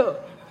 That's true.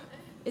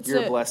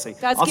 You're a blessing.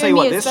 God's I'll tell you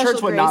what, this church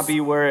grace. would not be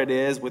where it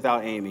is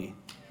without Amy.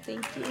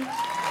 Thank you.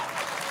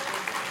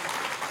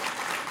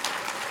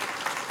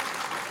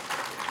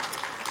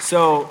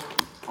 So,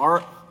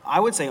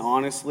 I would say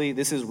honestly,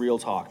 this is real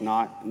talk,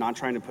 not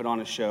trying to put on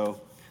a show.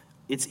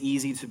 It's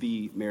easy to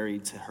be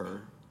married to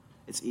her.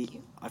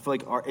 I feel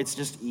like it's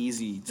just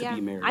easy to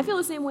be married. I feel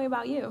the same way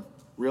about you.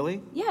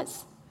 Really?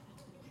 Yes.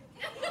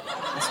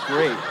 That's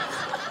great.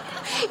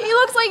 He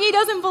looks like he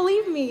doesn't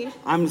believe me.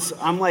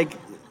 I'm like,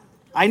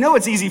 I know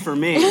it's easy for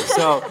me,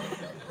 so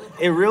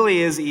it really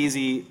is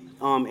easy.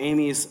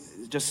 Amy is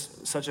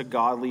just such a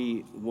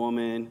godly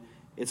woman.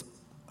 It's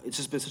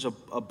just been such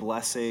a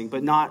blessing,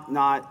 but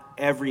not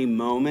every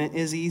moment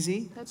is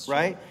easy. That's true.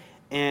 Right?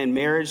 And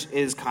marriage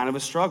is kind of a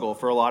struggle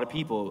for a lot of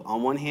people.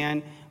 On one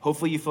hand,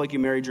 hopefully you feel like you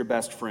married your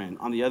best friend.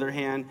 On the other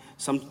hand,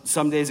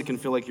 some days it can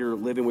feel like you're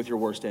living with your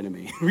worst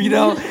enemy, you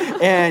know?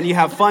 And you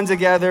have fun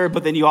together,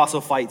 but then you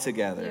also fight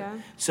together. Yeah.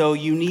 So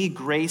you need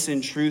grace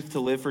and truth to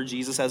live for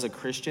Jesus as a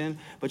Christian,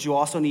 but you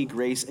also need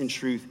grace and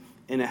truth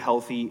in a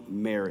healthy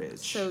marriage.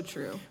 So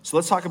true. So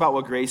let's talk about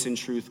what grace and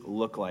truth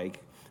look like.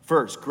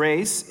 First,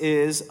 grace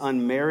is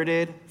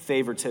unmerited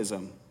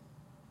favoritism.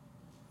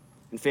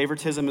 And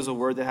favoritism is a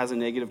word that has a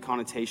negative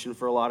connotation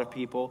for a lot of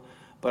people,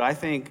 but I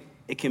think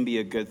it can be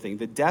a good thing.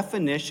 The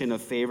definition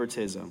of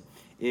favoritism,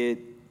 it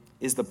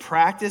is the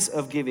practice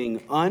of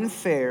giving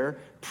unfair,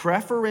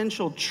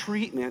 preferential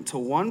treatment to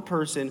one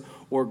person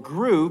or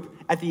group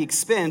at the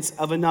expense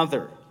of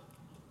another.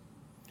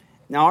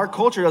 Now, our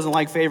culture doesn't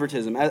like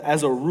favoritism.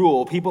 As a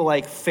rule, people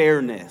like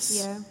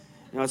fairness. Yeah.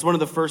 You know, it's one of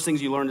the first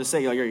things you learn to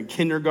say. You're in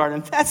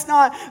kindergarten. That's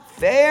not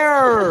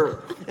fair.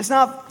 It's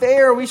not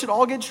fair. We should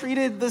all get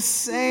treated the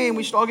same.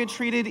 We should all get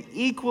treated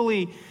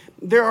equally.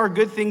 There are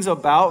good things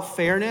about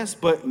fairness,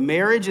 but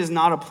marriage is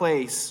not a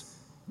place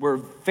where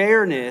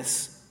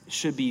fairness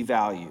should be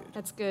valued.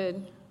 That's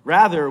good.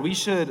 Rather, we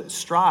should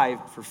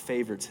strive for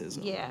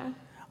favoritism. Yeah.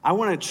 I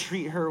want to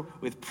treat her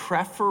with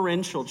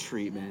preferential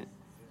treatment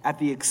at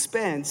the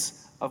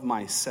expense of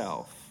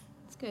myself.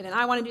 That's good. And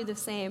I want to do the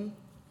same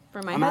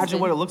for my husband. Imagine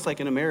what it looks like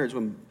in a marriage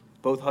when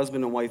both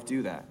husband and wife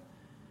do that.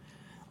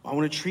 I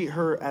want to treat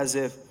her as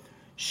if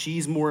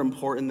she's more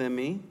important than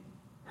me.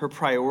 Her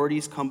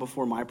priorities come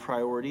before my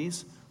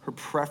priorities. Her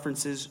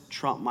preferences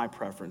trump my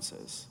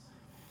preferences.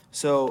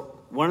 So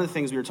one of the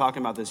things we were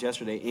talking about this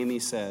yesterday, Amy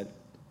said,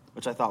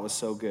 which I thought was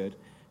so good,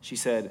 she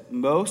said,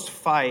 most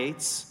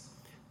fights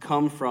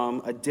come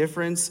from a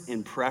difference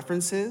in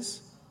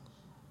preferences,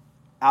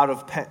 out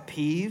of pet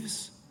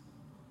peeves,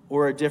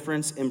 or a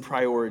difference in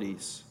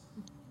priorities.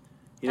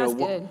 That's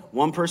good.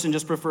 One person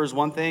just prefers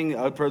one thing,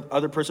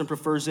 other person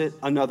prefers it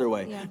another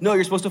way. Yeah. No,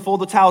 you're supposed to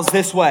fold the towels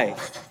this way.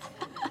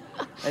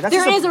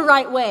 There is a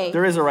right way.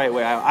 There is a right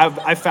way.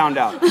 I've found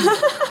out.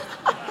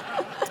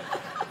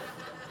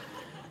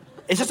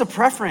 It's just a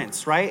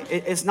preference, right?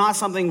 It's not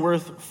something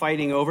worth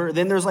fighting over.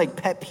 Then there's like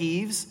pet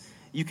peeves.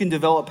 You can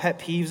develop pet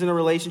peeves in a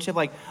relationship.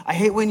 Like, I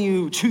hate when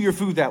you chew your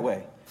food that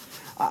way.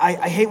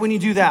 I hate when you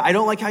do that. I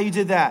don't like how you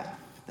did that.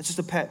 That's just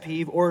a pet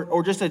peeve.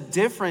 Or just a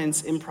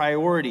difference in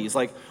priorities.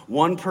 Like,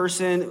 one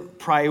person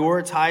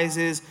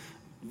prioritizes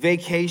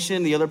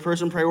vacation, the other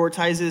person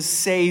prioritizes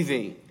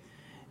saving.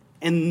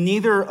 And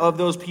neither of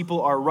those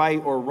people are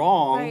right or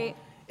wrong. Right.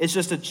 It's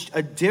just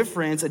a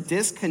difference, a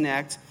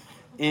disconnect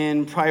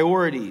in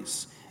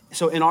priorities.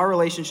 So in our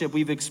relationship,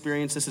 we've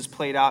experienced this has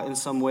played out in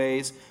some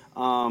ways.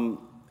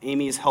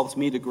 Amy has helped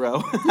me to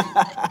grow.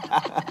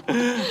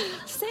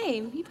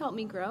 Same. You've helped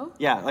me grow.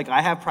 Yeah, like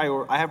I have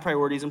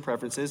priorities and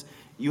preferences.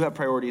 You have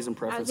priorities and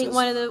preferences. I think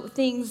one of the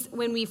things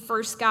when we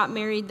first got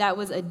married that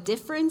was a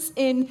difference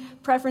in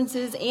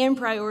preferences and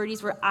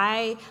priorities where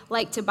I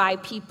like to buy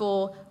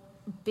people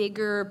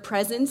bigger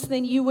presents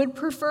than you would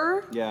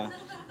prefer. Yeah.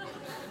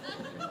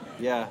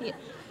 Yeah.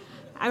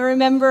 I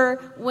remember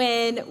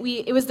when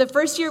it was the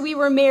first year we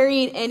were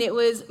married and it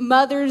was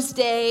Mother's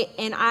Day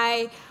and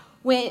I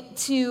went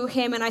to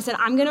him and I said,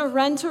 I'm going to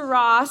run to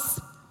Ross,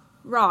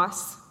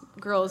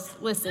 girls,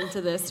 listen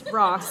to this,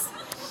 Ross,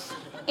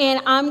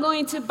 and I'm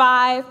going to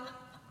buy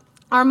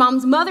our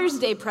mom's Mother's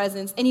Day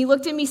presents. And he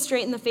looked at me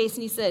straight in the face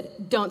and he said,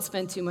 don't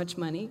spend too much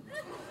money.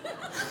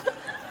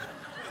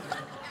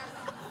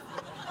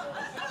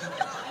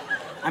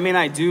 I mean,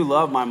 I do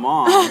love my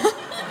mom,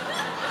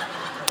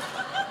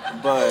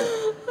 but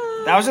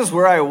that was just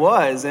where I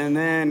was. And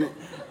then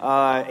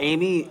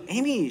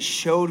Amy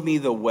showed me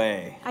the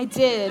way. I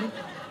did.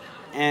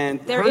 And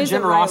there her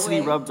generosity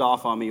right rubbed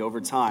off on me over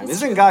time.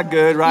 Isn't God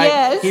good, right?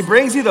 Yes. He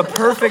brings you the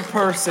perfect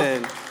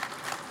person.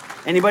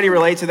 Anybody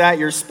relate to that?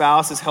 Your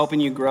spouse is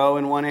helping you grow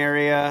in one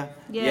area?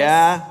 Yes.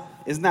 Yeah?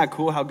 Isn't that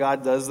cool how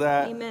God does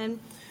that? Amen.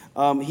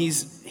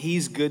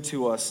 He's good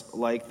to us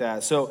like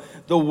that. So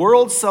the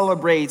world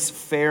celebrates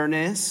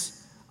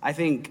fairness. I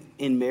think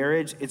in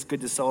marriage, it's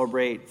good to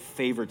celebrate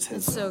favoritism.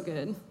 It's so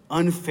good.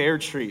 Unfair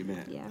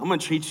treatment. Yeah. I'm gonna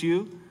treat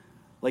you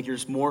like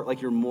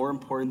you're more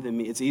important than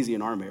me. It's easy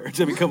in our marriage.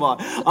 I mean, come on.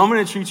 I'm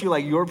gonna treat you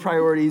like your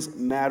priorities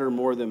matter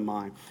more than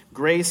mine.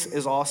 Grace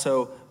is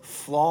also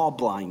flaw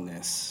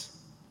blindness.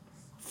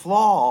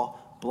 Flaw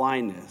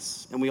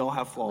blindness, and we all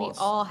have flaws. We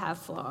all have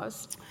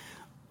flaws.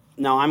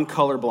 Now, I'm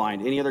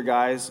colorblind. Any other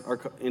guys are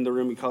in the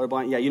room be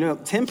colorblind? Yeah,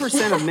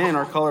 10% of men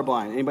are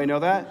colorblind. Anybody know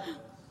that?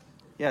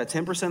 Yeah,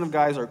 10% of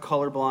guys are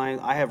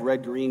colorblind. I have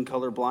red-green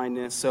color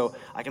blindness, so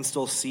I can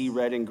still see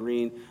red and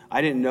green.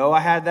 I didn't know I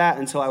had that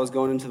until I was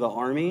going into the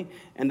Army,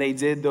 and they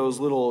did those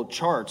little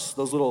charts,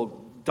 those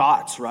little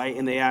dots, right?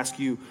 And they ask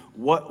you,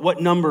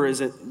 what number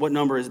is it? What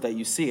number is it that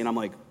you see? And I'm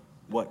like,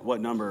 what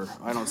number?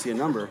 I don't see a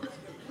number.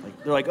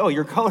 They're like, oh,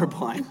 you're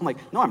colorblind. I'm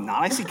like, no, I'm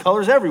not. I see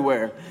colors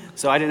everywhere.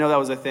 So I didn't know that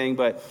was a thing.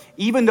 But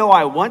even though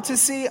I want to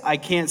see, I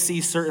can't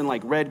see certain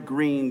like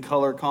red-green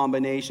color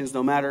combinations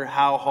no matter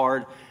how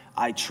hard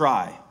I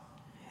try.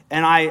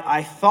 And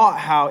I thought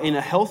how in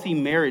a healthy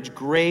marriage,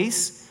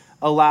 grace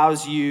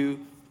allows you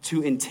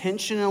to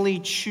intentionally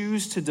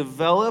choose to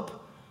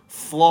develop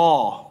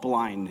flaw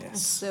blindness.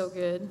 That's so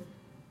good.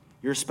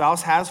 Your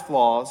spouse has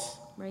flaws,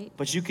 right?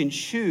 But you can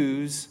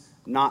choose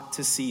not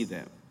to see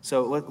them.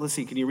 So let's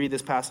see, can you read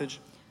this passage?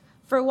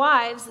 For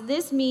wives,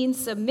 this means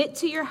submit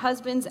to your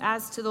husbands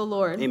as to the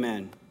Lord.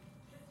 Amen.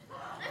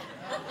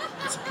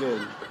 It's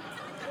good.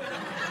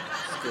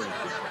 It's good.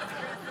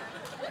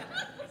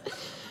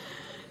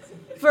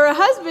 For a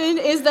husband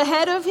is the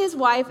head of his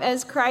wife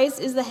as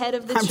Christ is the head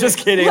of the church. I'm just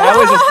kidding.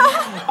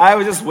 I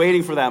was just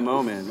waiting for that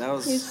moment.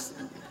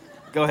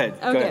 Go ahead.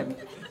 Okay. Go ahead.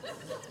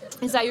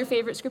 Is that your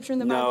favorite scripture in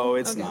the Bible? No,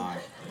 it's not.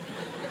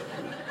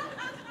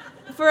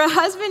 For a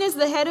husband is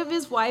the head of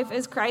his wife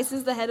as Christ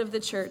is the head of the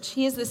church.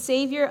 He is the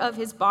savior of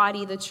his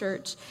body, the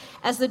church.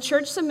 As the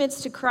church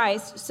submits to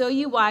Christ, so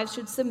you wives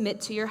should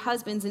submit to your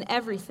husbands in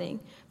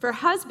everything. For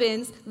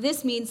husbands,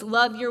 this means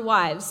love your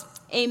wives.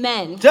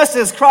 Amen. Just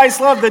as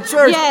Christ loved the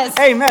church. Yes.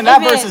 Amen.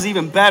 That verse is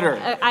even better.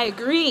 I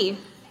agree.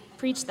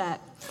 Preach that.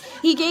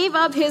 He gave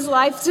up his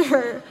life to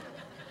her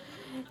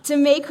to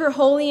make her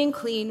holy and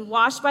clean,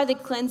 washed by the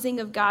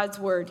cleansing of God's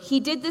word. He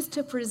did this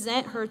to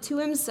present her to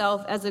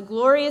himself as a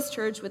glorious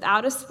church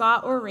without a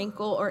spot or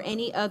wrinkle or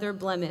any other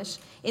blemish.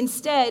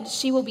 Instead,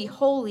 she will be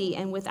holy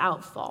and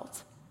without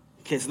fault.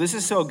 Okay, so this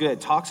is so good.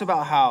 It talks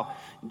about how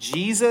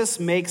Jesus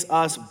makes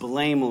us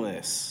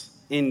blameless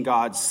in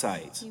God's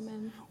sight.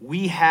 Amen.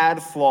 We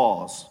had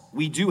flaws.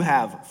 We do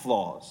have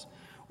flaws.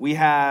 We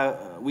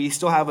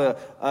still have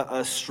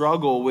a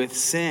struggle with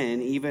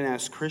sin, even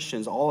as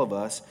Christians, all of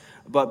us.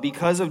 But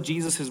because of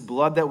Jesus'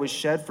 blood that was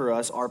shed for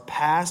us, our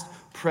past,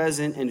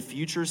 present, and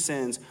future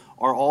sins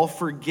are all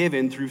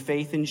forgiven through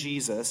faith in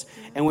Jesus.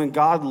 And when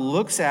God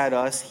looks at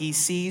us, he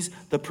sees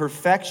the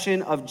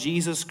perfection of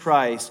Jesus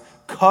Christ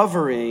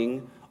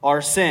covering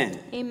our sin.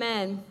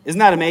 Amen. Isn't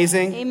that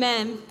amazing?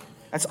 Amen.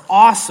 That's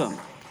awesome.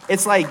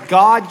 It's like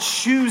God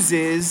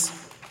chooses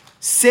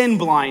sin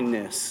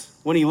blindness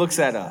when he looks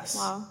at us.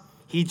 Wow.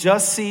 He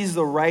just sees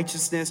the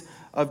righteousness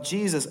of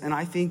Jesus. And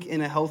I think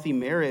in a healthy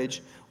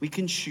marriage, we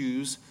can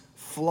choose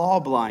flaw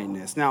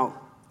blindness. Now,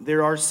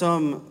 there are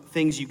some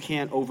things you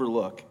can't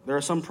overlook. There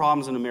are some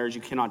problems in a marriage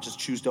you cannot just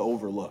choose to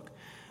overlook.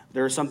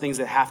 There are some things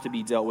that have to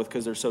be dealt with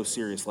because they're so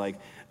serious, like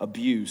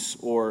abuse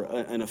or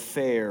an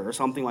affair or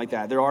something like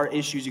that. There are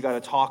issues you got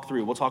to talk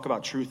through. We'll talk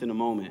about truth in a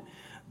moment.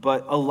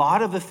 But a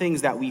lot of the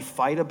things that we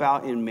fight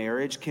about in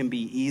marriage can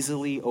be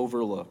easily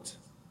overlooked.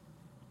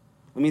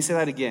 Let me say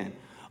that again.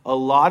 A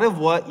lot of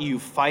what you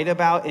fight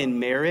about in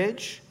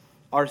marriage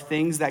are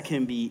things that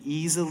can be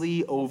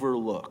easily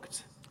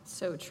overlooked.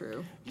 So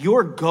true.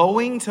 You're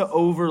going to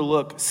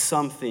overlook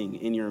something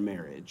in your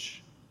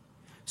marriage.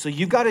 So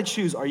you've got to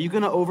choose, are you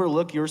going to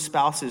overlook your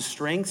spouse's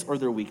strengths or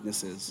their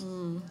weaknesses?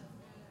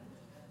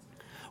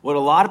 What a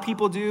lot of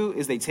people do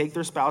is they take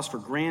their spouse for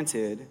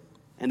granted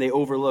and they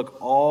overlook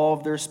all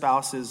of their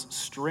spouse's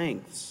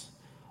strengths,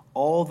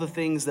 all the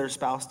things their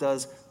spouse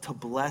does to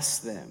bless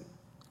them.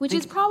 Which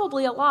is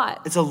probably a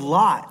lot. It's a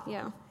lot.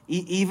 Yeah.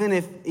 Even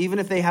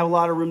if they have a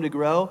lot of room to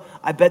grow,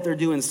 I bet they're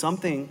doing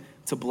something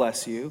to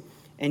bless you.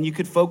 And you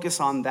could focus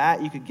on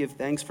that. You could give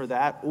thanks for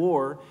that.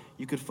 Or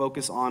you could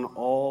focus on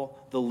all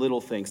the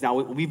little things. Now,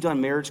 we've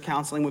done marriage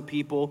counseling with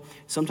people.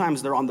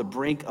 Sometimes they're on the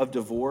brink of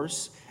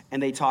divorce.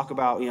 And they talk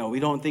about, we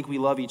don't think we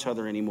love each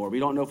other anymore. We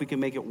don't know if we can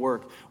make it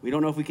work. We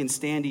don't know if we can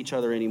stand each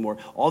other anymore.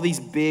 All these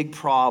big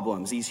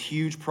problems, these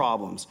huge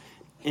problems.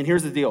 And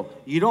here's the deal.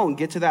 You don't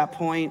get to that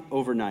point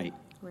overnight.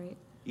 Right.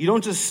 You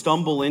don't just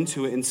stumble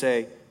into it and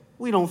say,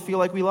 we don't feel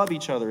like we love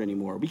each other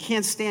anymore. We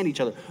can't stand each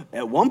other.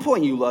 At one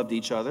point, you loved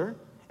each other.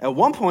 At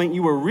one point,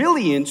 you were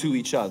really into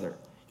each other.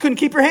 Couldn't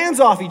keep your hands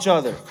off each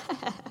other.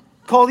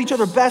 Called each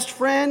other best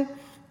friend,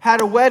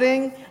 had a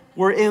wedding,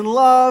 were in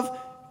love,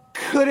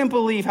 couldn't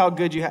believe how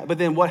good you had. But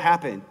then what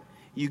happened?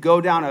 You go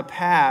down a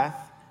path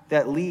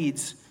that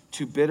leads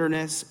to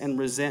bitterness and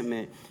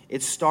resentment.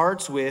 It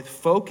starts with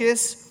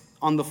focus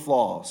on the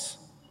flaws.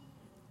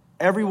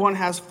 Everyone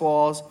has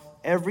flaws.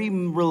 Every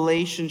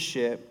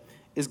relationship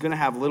is going to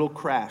have little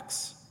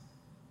cracks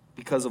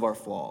because of our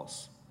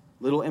flaws.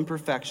 Little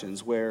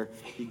imperfections where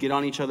you get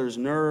on each other's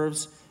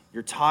nerves,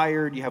 you're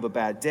tired, you have a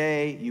bad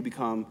day, you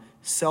become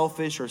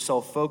selfish or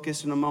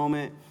self-focused in a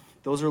moment.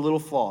 Those are little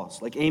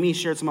flaws. Like Amy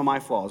shared some of my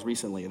flaws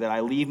recently, that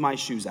I leave my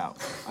shoes out.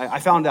 I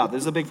found out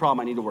this is a big problem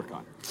I need to work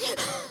on.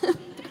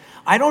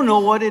 I don't know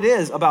what it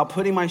is about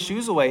putting my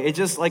shoes away. It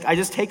just, I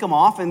just take them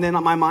off and then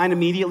my mind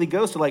immediately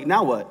goes to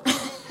now what?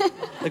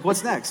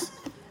 What's next?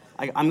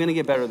 I'm going to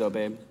get better though,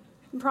 babe.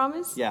 You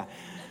promise? Yeah.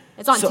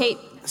 It's on tape.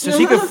 So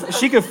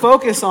she could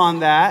focus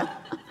on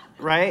that,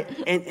 right?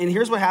 And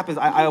here's what happens.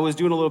 I was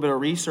doing a little bit of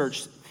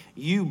research.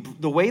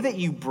 The way that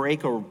you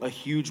break a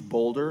huge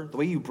boulder, the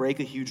way you break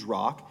a huge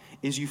rock,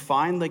 is you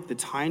find the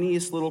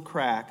tiniest little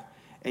crack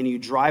and you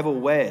drive a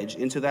wedge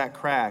into that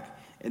crack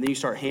and then you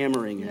start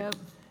hammering it. Yep.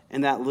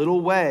 And that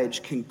little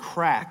wedge can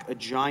crack a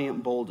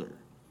giant boulder.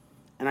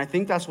 And I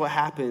think that's what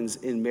happens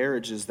in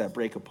marriages that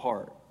break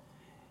apart.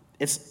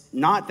 It's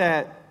not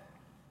that,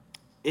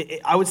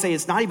 I would say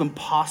it's not even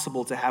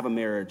possible to have a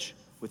marriage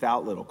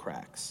without little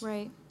cracks.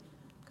 Right.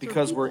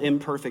 Because we're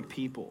imperfect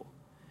people.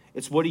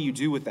 It's what do you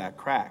do with that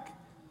crack?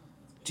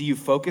 Do you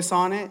focus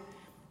on it?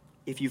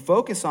 If you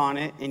focus on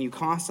it and you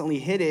constantly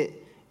hit it,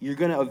 you're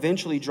going to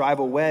eventually drive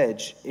a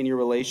wedge in your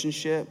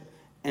relationship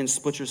and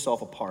split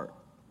yourself apart.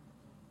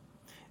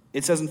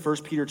 It says in 1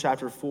 Peter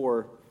chapter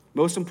 4,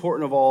 most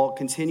important of all,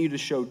 continue to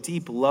show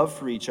deep love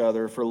for each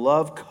other, for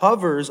love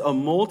covers a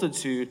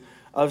multitude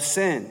of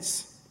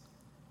sins.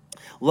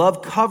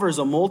 Love covers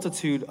a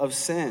multitude of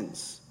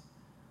sins.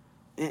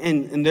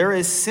 And there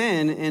is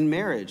sin in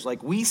marriage.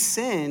 We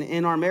sin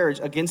in our marriage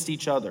against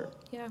each other.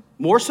 Yeah.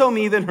 More so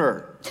me than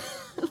her.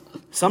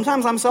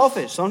 Sometimes I'm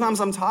selfish. Sometimes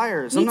I'm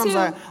tired. Sometimes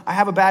I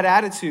have a bad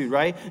attitude,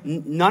 right?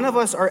 None of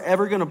us are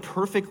ever going to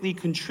perfectly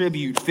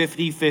contribute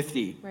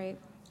 50-50. Right.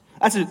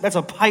 That's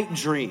a pipe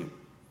dream.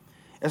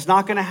 It's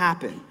not going to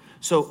happen.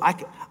 So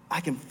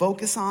I can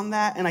focus on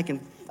that, and I can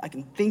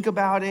think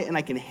about it, and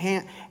I can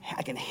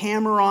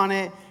hammer on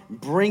it,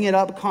 bring it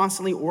up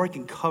constantly, or I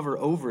can cover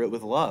over it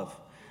with love.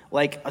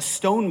 Like a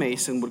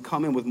stonemason would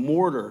come in with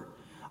mortar.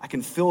 I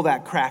can fill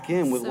that crack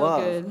in with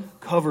love. Good.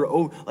 Cover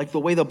over, like the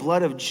way the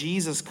blood of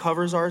Jesus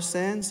covers our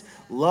sins,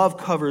 love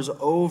covers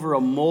over a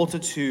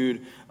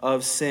multitude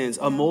of sins,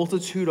 a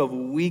multitude of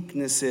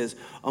weaknesses,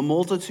 a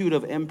multitude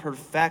of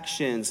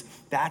imperfections.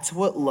 That's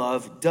what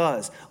love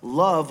does.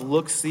 Love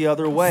looks the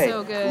other way.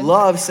 So good.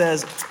 Love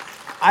says,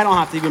 I don't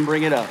have to even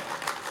bring it up.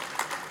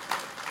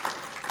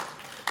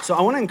 So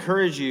I want to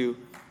encourage you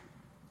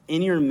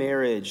in your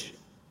marriage,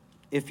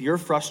 if you're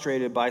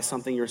frustrated by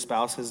something your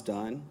spouse has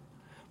done,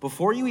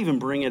 before you even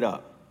bring it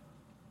up,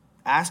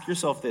 ask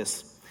yourself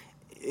this: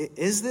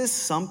 is this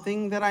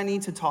something that I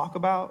need to talk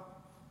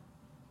about?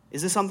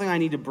 Is this something I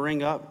need to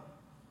bring up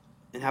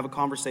and have a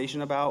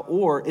conversation about?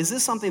 Or is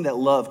this something that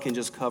love can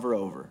just cover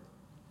over?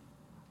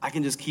 I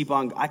can just keep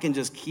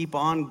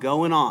on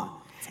going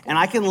on. And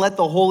I can let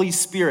the Holy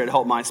Spirit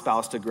help my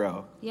spouse to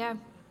grow. Yeah.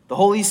 The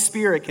Holy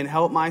Spirit can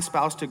help my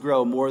spouse to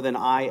grow more than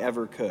I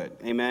ever could.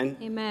 Amen?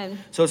 Amen.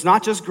 So it's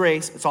not just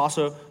grace, it's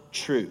also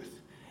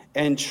truth.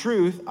 And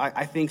truth,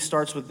 I think,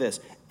 starts with this: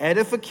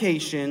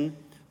 edification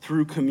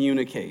through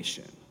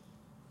communication.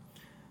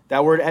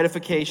 That word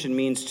edification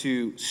means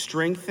to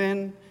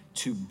strengthen,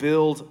 to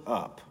build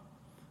up.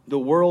 The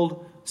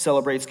world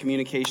celebrates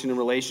communication and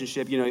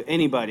relationship. You know,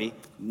 anybody,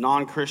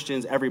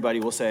 non-Christians, everybody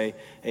will say,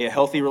 hey, a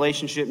healthy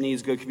relationship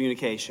needs good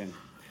communication.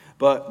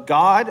 But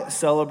God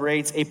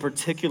celebrates a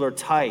particular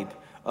type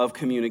of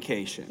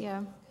communication.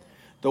 Yeah.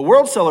 The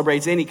world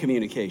celebrates any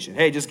communication.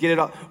 Hey, just get it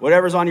off.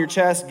 Whatever's on your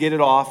chest, get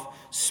it off.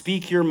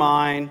 Speak your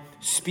mind.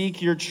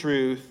 Speak your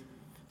truth.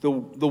 The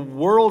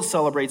world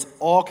celebrates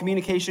all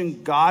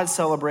communication. God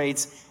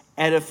celebrates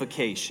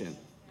edification.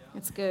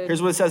 That's good.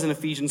 Here's what it says in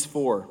Ephesians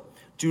 4.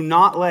 Do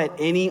not let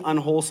any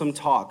unwholesome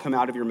talk come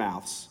out of your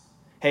mouths.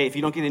 Hey, if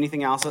you don't get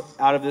anything else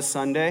out of this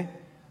Sunday,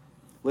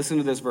 listen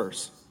to this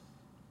verse.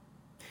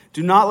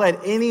 Do not let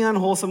any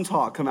unwholesome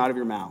talk come out of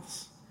your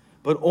mouths,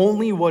 but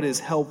only what is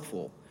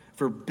helpful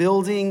for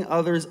building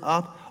others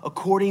up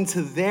according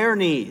to their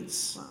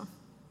needs,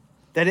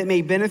 that it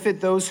may benefit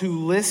those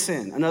who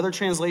listen. Another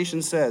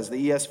translation says,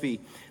 the ESV,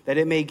 that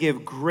it may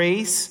give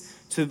grace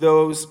to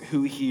those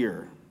who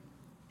hear.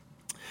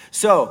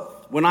 So,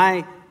 when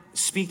I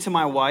speak to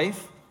my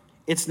wife,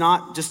 it's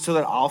not just so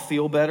that I'll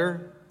feel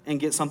better and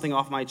get something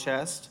off my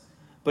chest,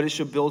 but it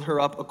should build her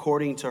up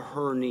according to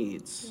her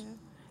needs. Yeah.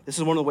 This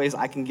is one of the ways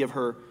I can give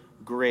her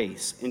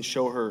grace and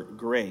show her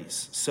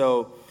grace.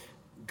 So,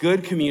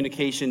 good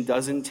communication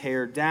doesn't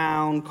tear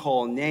down,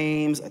 call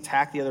names,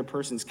 attack the other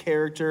person's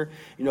character.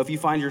 You know, if you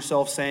find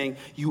yourself saying,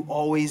 you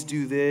always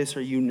do this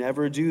or you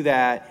never do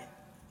that,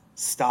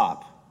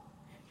 stop.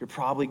 You're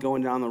probably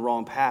going down the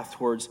wrong path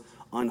towards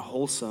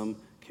unwholesome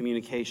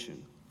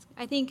communication.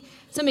 I think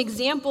some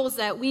examples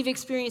that we've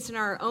experienced in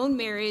our own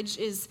marriage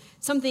is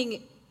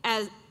something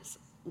as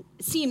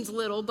seems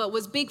little, but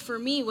was big for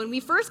me. When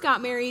we first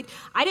got married,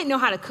 I didn't know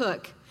how to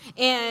cook.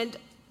 And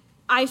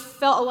I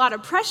felt a lot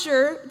of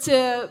pressure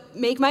to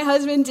make my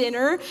husband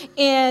dinner,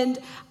 and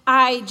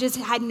I just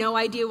had no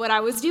idea what I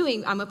was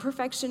doing. I'm a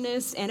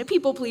perfectionist and a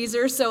people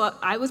pleaser, so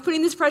I was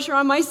putting this pressure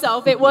on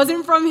myself. It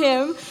wasn't from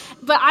him,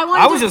 but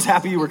I was just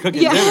happy you were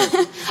cooking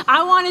dinner.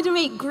 I wanted to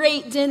make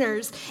great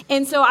dinners,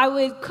 and so I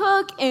would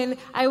cook, and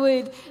I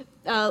would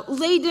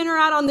lay dinner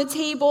out on the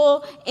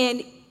table,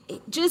 and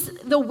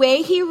just the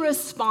way he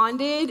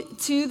responded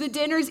to the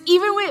dinners,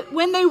 even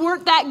when they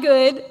weren't that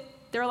good.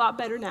 They're a lot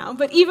better now,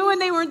 but even when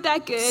they weren't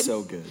that good.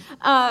 So good.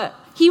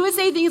 He would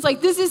say things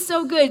like, this is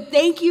so good,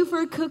 thank you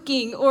for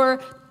cooking, or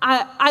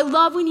I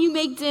love when you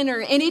make dinner.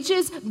 And it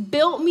just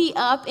built me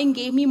up and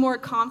gave me more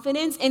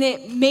confidence, and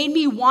it made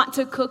me want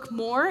to cook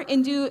more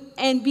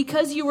and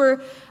because you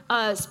were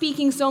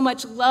speaking so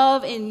much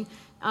love and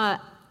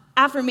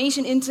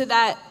affirmation into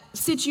that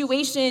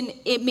situation,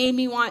 it made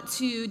me want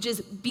to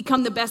just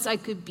become the best I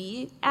could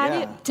be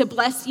at it, to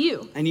bless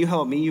you. And you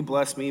helped me, you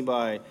blessed me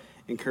by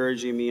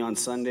encouraging me on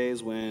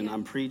Sundays when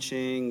I'm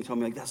preaching. You told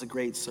me, like, that's a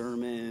great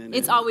sermon.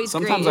 It's always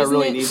sometimes great, I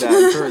really need that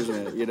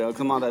encouragement, you know,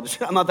 because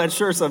I'm not that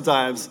sure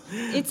sometimes.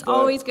 It's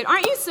always good.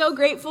 Aren't you so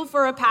grateful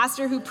for a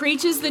pastor who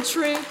preaches the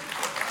truth?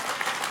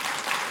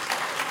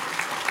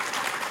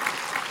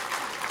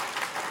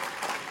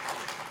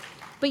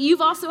 But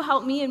you've also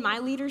helped me in my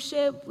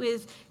leadership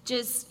with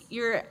just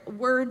your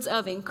words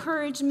of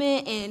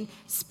encouragement and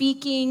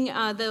speaking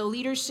the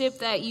leadership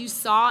that you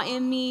saw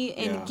in me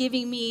and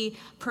giving me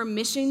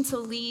permission to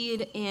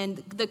lead and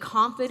the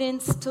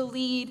confidence to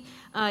lead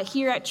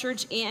here at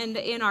church and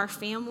in our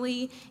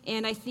family.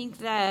 And I think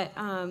that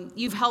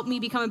you've helped me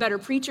become a better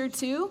preacher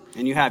too.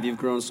 And you've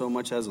grown so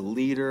much as a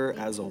leader,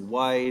 as a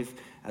wife,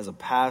 as a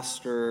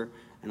pastor,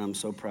 and I'm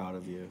so proud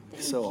of you.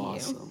 Thank you.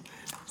 Awesome.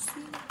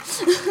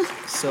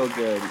 So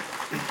good.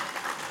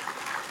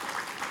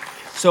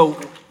 So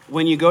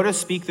when you go to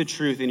speak the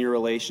truth in your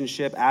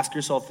relationship, ask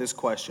yourself this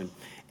question.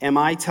 Am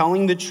I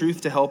telling the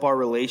truth to help our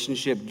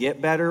relationship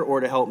get better or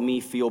to help me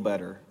feel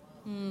better?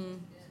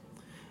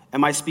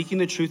 Am I speaking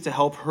the truth to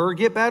help her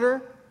get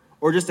better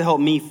or just to help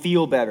me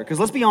feel better? Because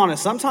let's be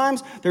honest,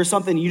 sometimes there's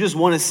something you just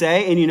want to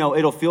say and you know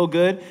it'll feel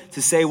good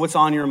to say what's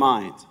on your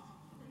mind.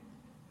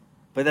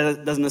 But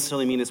that doesn't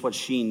necessarily mean it's what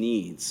she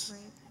needs. Right.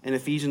 And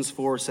Ephesians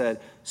 4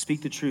 said,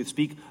 speak the truth.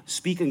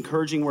 Speak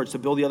encouraging words to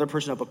build the other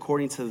person up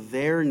according to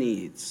their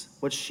needs,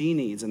 what she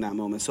needs in that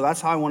moment. So that's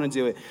how I want to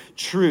do it.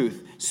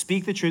 Truth.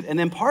 Speak the truth. And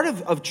then part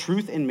of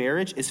truth in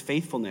marriage is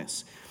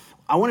faithfulness.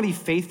 I want to be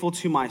faithful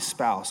to my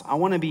spouse. I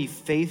want to be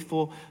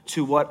faithful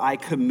to what I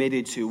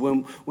committed to.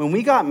 When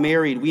we got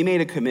married, we made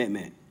a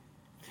commitment.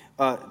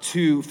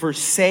 To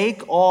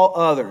forsake all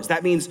others.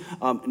 That means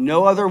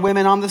no other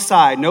women on the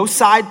side, no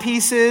side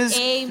pieces.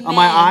 Amen.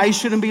 My eyes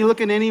shouldn't be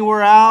looking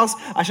anywhere else.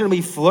 I shouldn't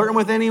be flirting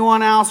with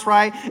anyone else,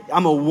 right?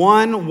 I'm a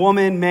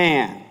one-woman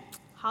man.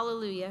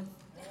 Hallelujah.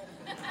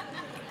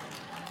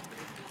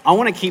 I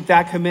want to keep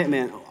that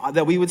commitment.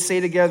 that we would say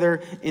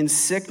together, in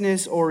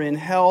sickness or in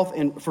health,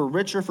 and for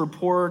richer, for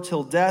poorer,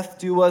 till death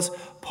do us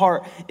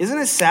part. Isn't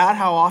it sad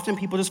how often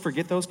people just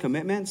forget those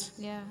commitments?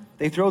 Yeah.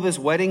 They throw this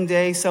wedding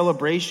day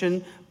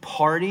celebration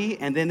party,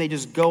 and then they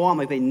just go on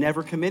like they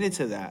never committed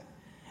to that.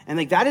 And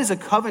like that is a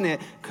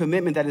covenant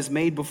commitment that is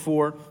made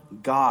before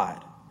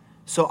God.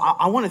 So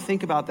I want to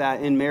think about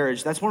that in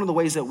marriage. That's one of the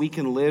ways that we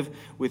can live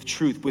with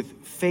truth,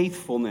 with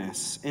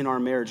faithfulness in our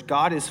marriage.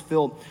 God is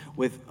filled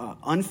with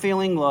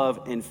unfailing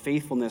love and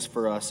faithfulness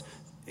for us,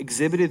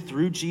 exhibited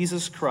through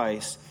Jesus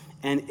Christ.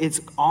 And it's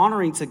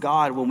honoring to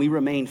God when we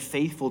remain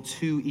faithful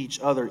to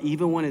each other,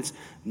 even when it's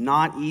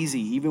not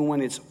easy, even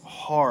when it's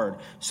hard.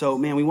 So,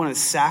 man, we want to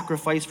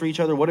sacrifice for each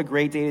other. What a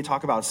great day to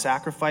talk about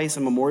sacrifice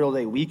on Memorial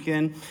Day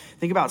weekend.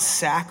 Think about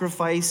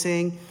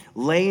sacrificing,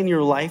 laying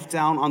your life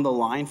down on the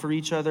line for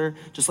each other,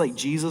 just like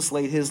Jesus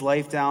laid his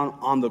life down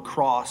on the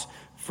cross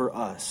for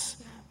us.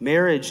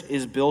 Marriage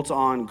is built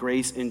on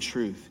grace and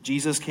truth.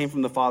 Jesus came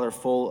from the Father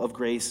full of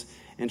grace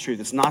and truth.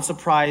 It's not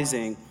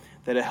surprising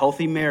that a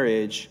healthy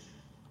marriage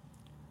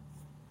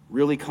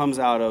really comes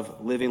out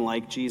of living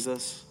like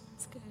Jesus,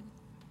 That's good.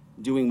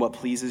 doing what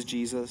pleases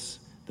Jesus.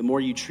 The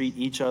more you treat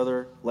each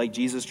other like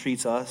Jesus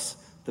treats us,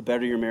 the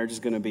better your marriage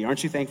is going to be.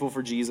 Aren't you thankful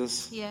for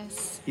Jesus?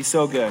 Yes. He's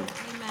so good.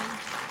 Amen.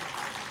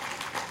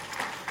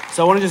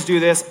 So I want to just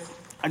do this.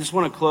 I just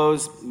want to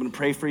close. I'm going to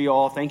pray for you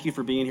all. Thank you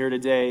for being here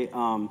today.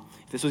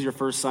 If this was your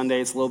first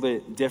Sunday, it's a little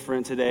bit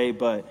different today,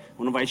 but I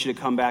want to invite you to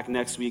come back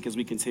next week as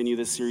we continue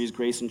this series,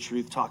 Grace and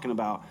Truth, talking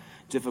about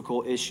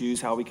difficult issues,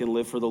 how we can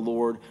live for the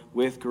Lord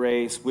with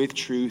grace, with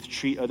truth,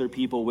 treat other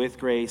people with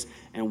grace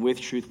and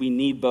with truth. We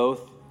need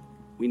both.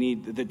 We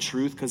need the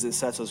truth because it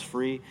sets us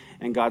free,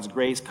 and God's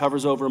grace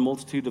covers over a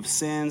multitude of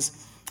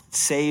sins,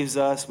 saves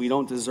us. We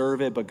don't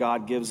deserve it, but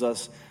God gives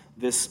us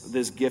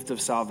this gift of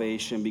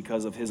salvation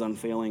because of his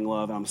unfailing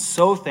love. And I'm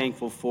so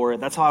thankful for it.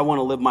 That's how I want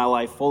to live my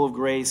life, full of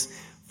grace,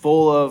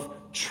 full of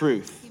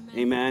truth.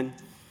 Amen.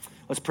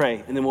 Let's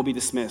pray, and then we'll be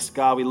dismissed.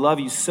 God, we love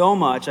you so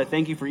much. I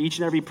thank you for each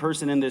and every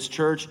person in this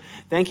church.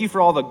 Thank you for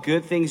all the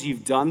good things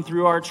you've done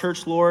through our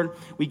church, Lord.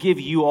 We give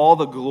you all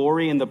the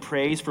glory and the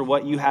praise for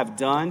what you have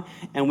done.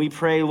 And we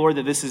pray, Lord,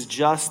 that this is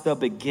just the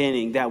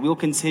beginning, that we'll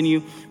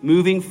continue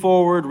moving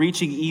forward,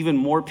 reaching even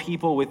more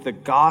people with the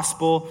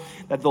gospel,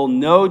 that they'll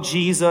know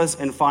Jesus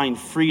and find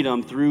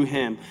freedom through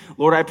him.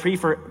 Lord, I pray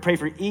for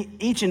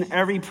each and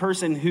every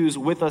person who's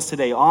with us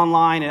today,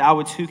 online at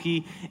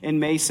Ahwatukee and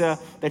Mesa,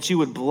 that you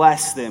would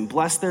bless them,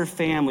 bless their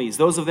families,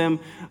 those of them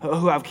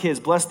who have kids,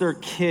 bless their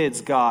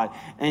kids, God,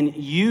 and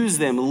use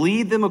them,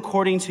 lead them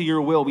according to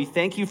your will. We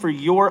thank you for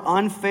your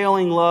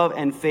unfailing love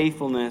and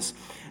faithfulness,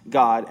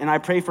 God. And I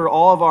pray for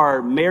all of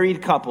our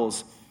married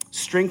couples,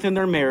 strengthen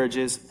their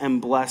marriages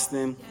and bless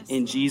them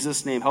in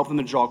Jesus' name. Help them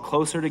to draw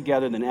closer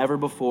together than ever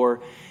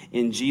before.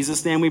 In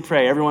Jesus' name we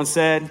pray. Everyone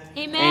said,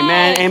 Amen.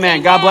 Amen.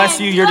 Amen. God bless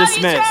you. You're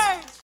dismissed.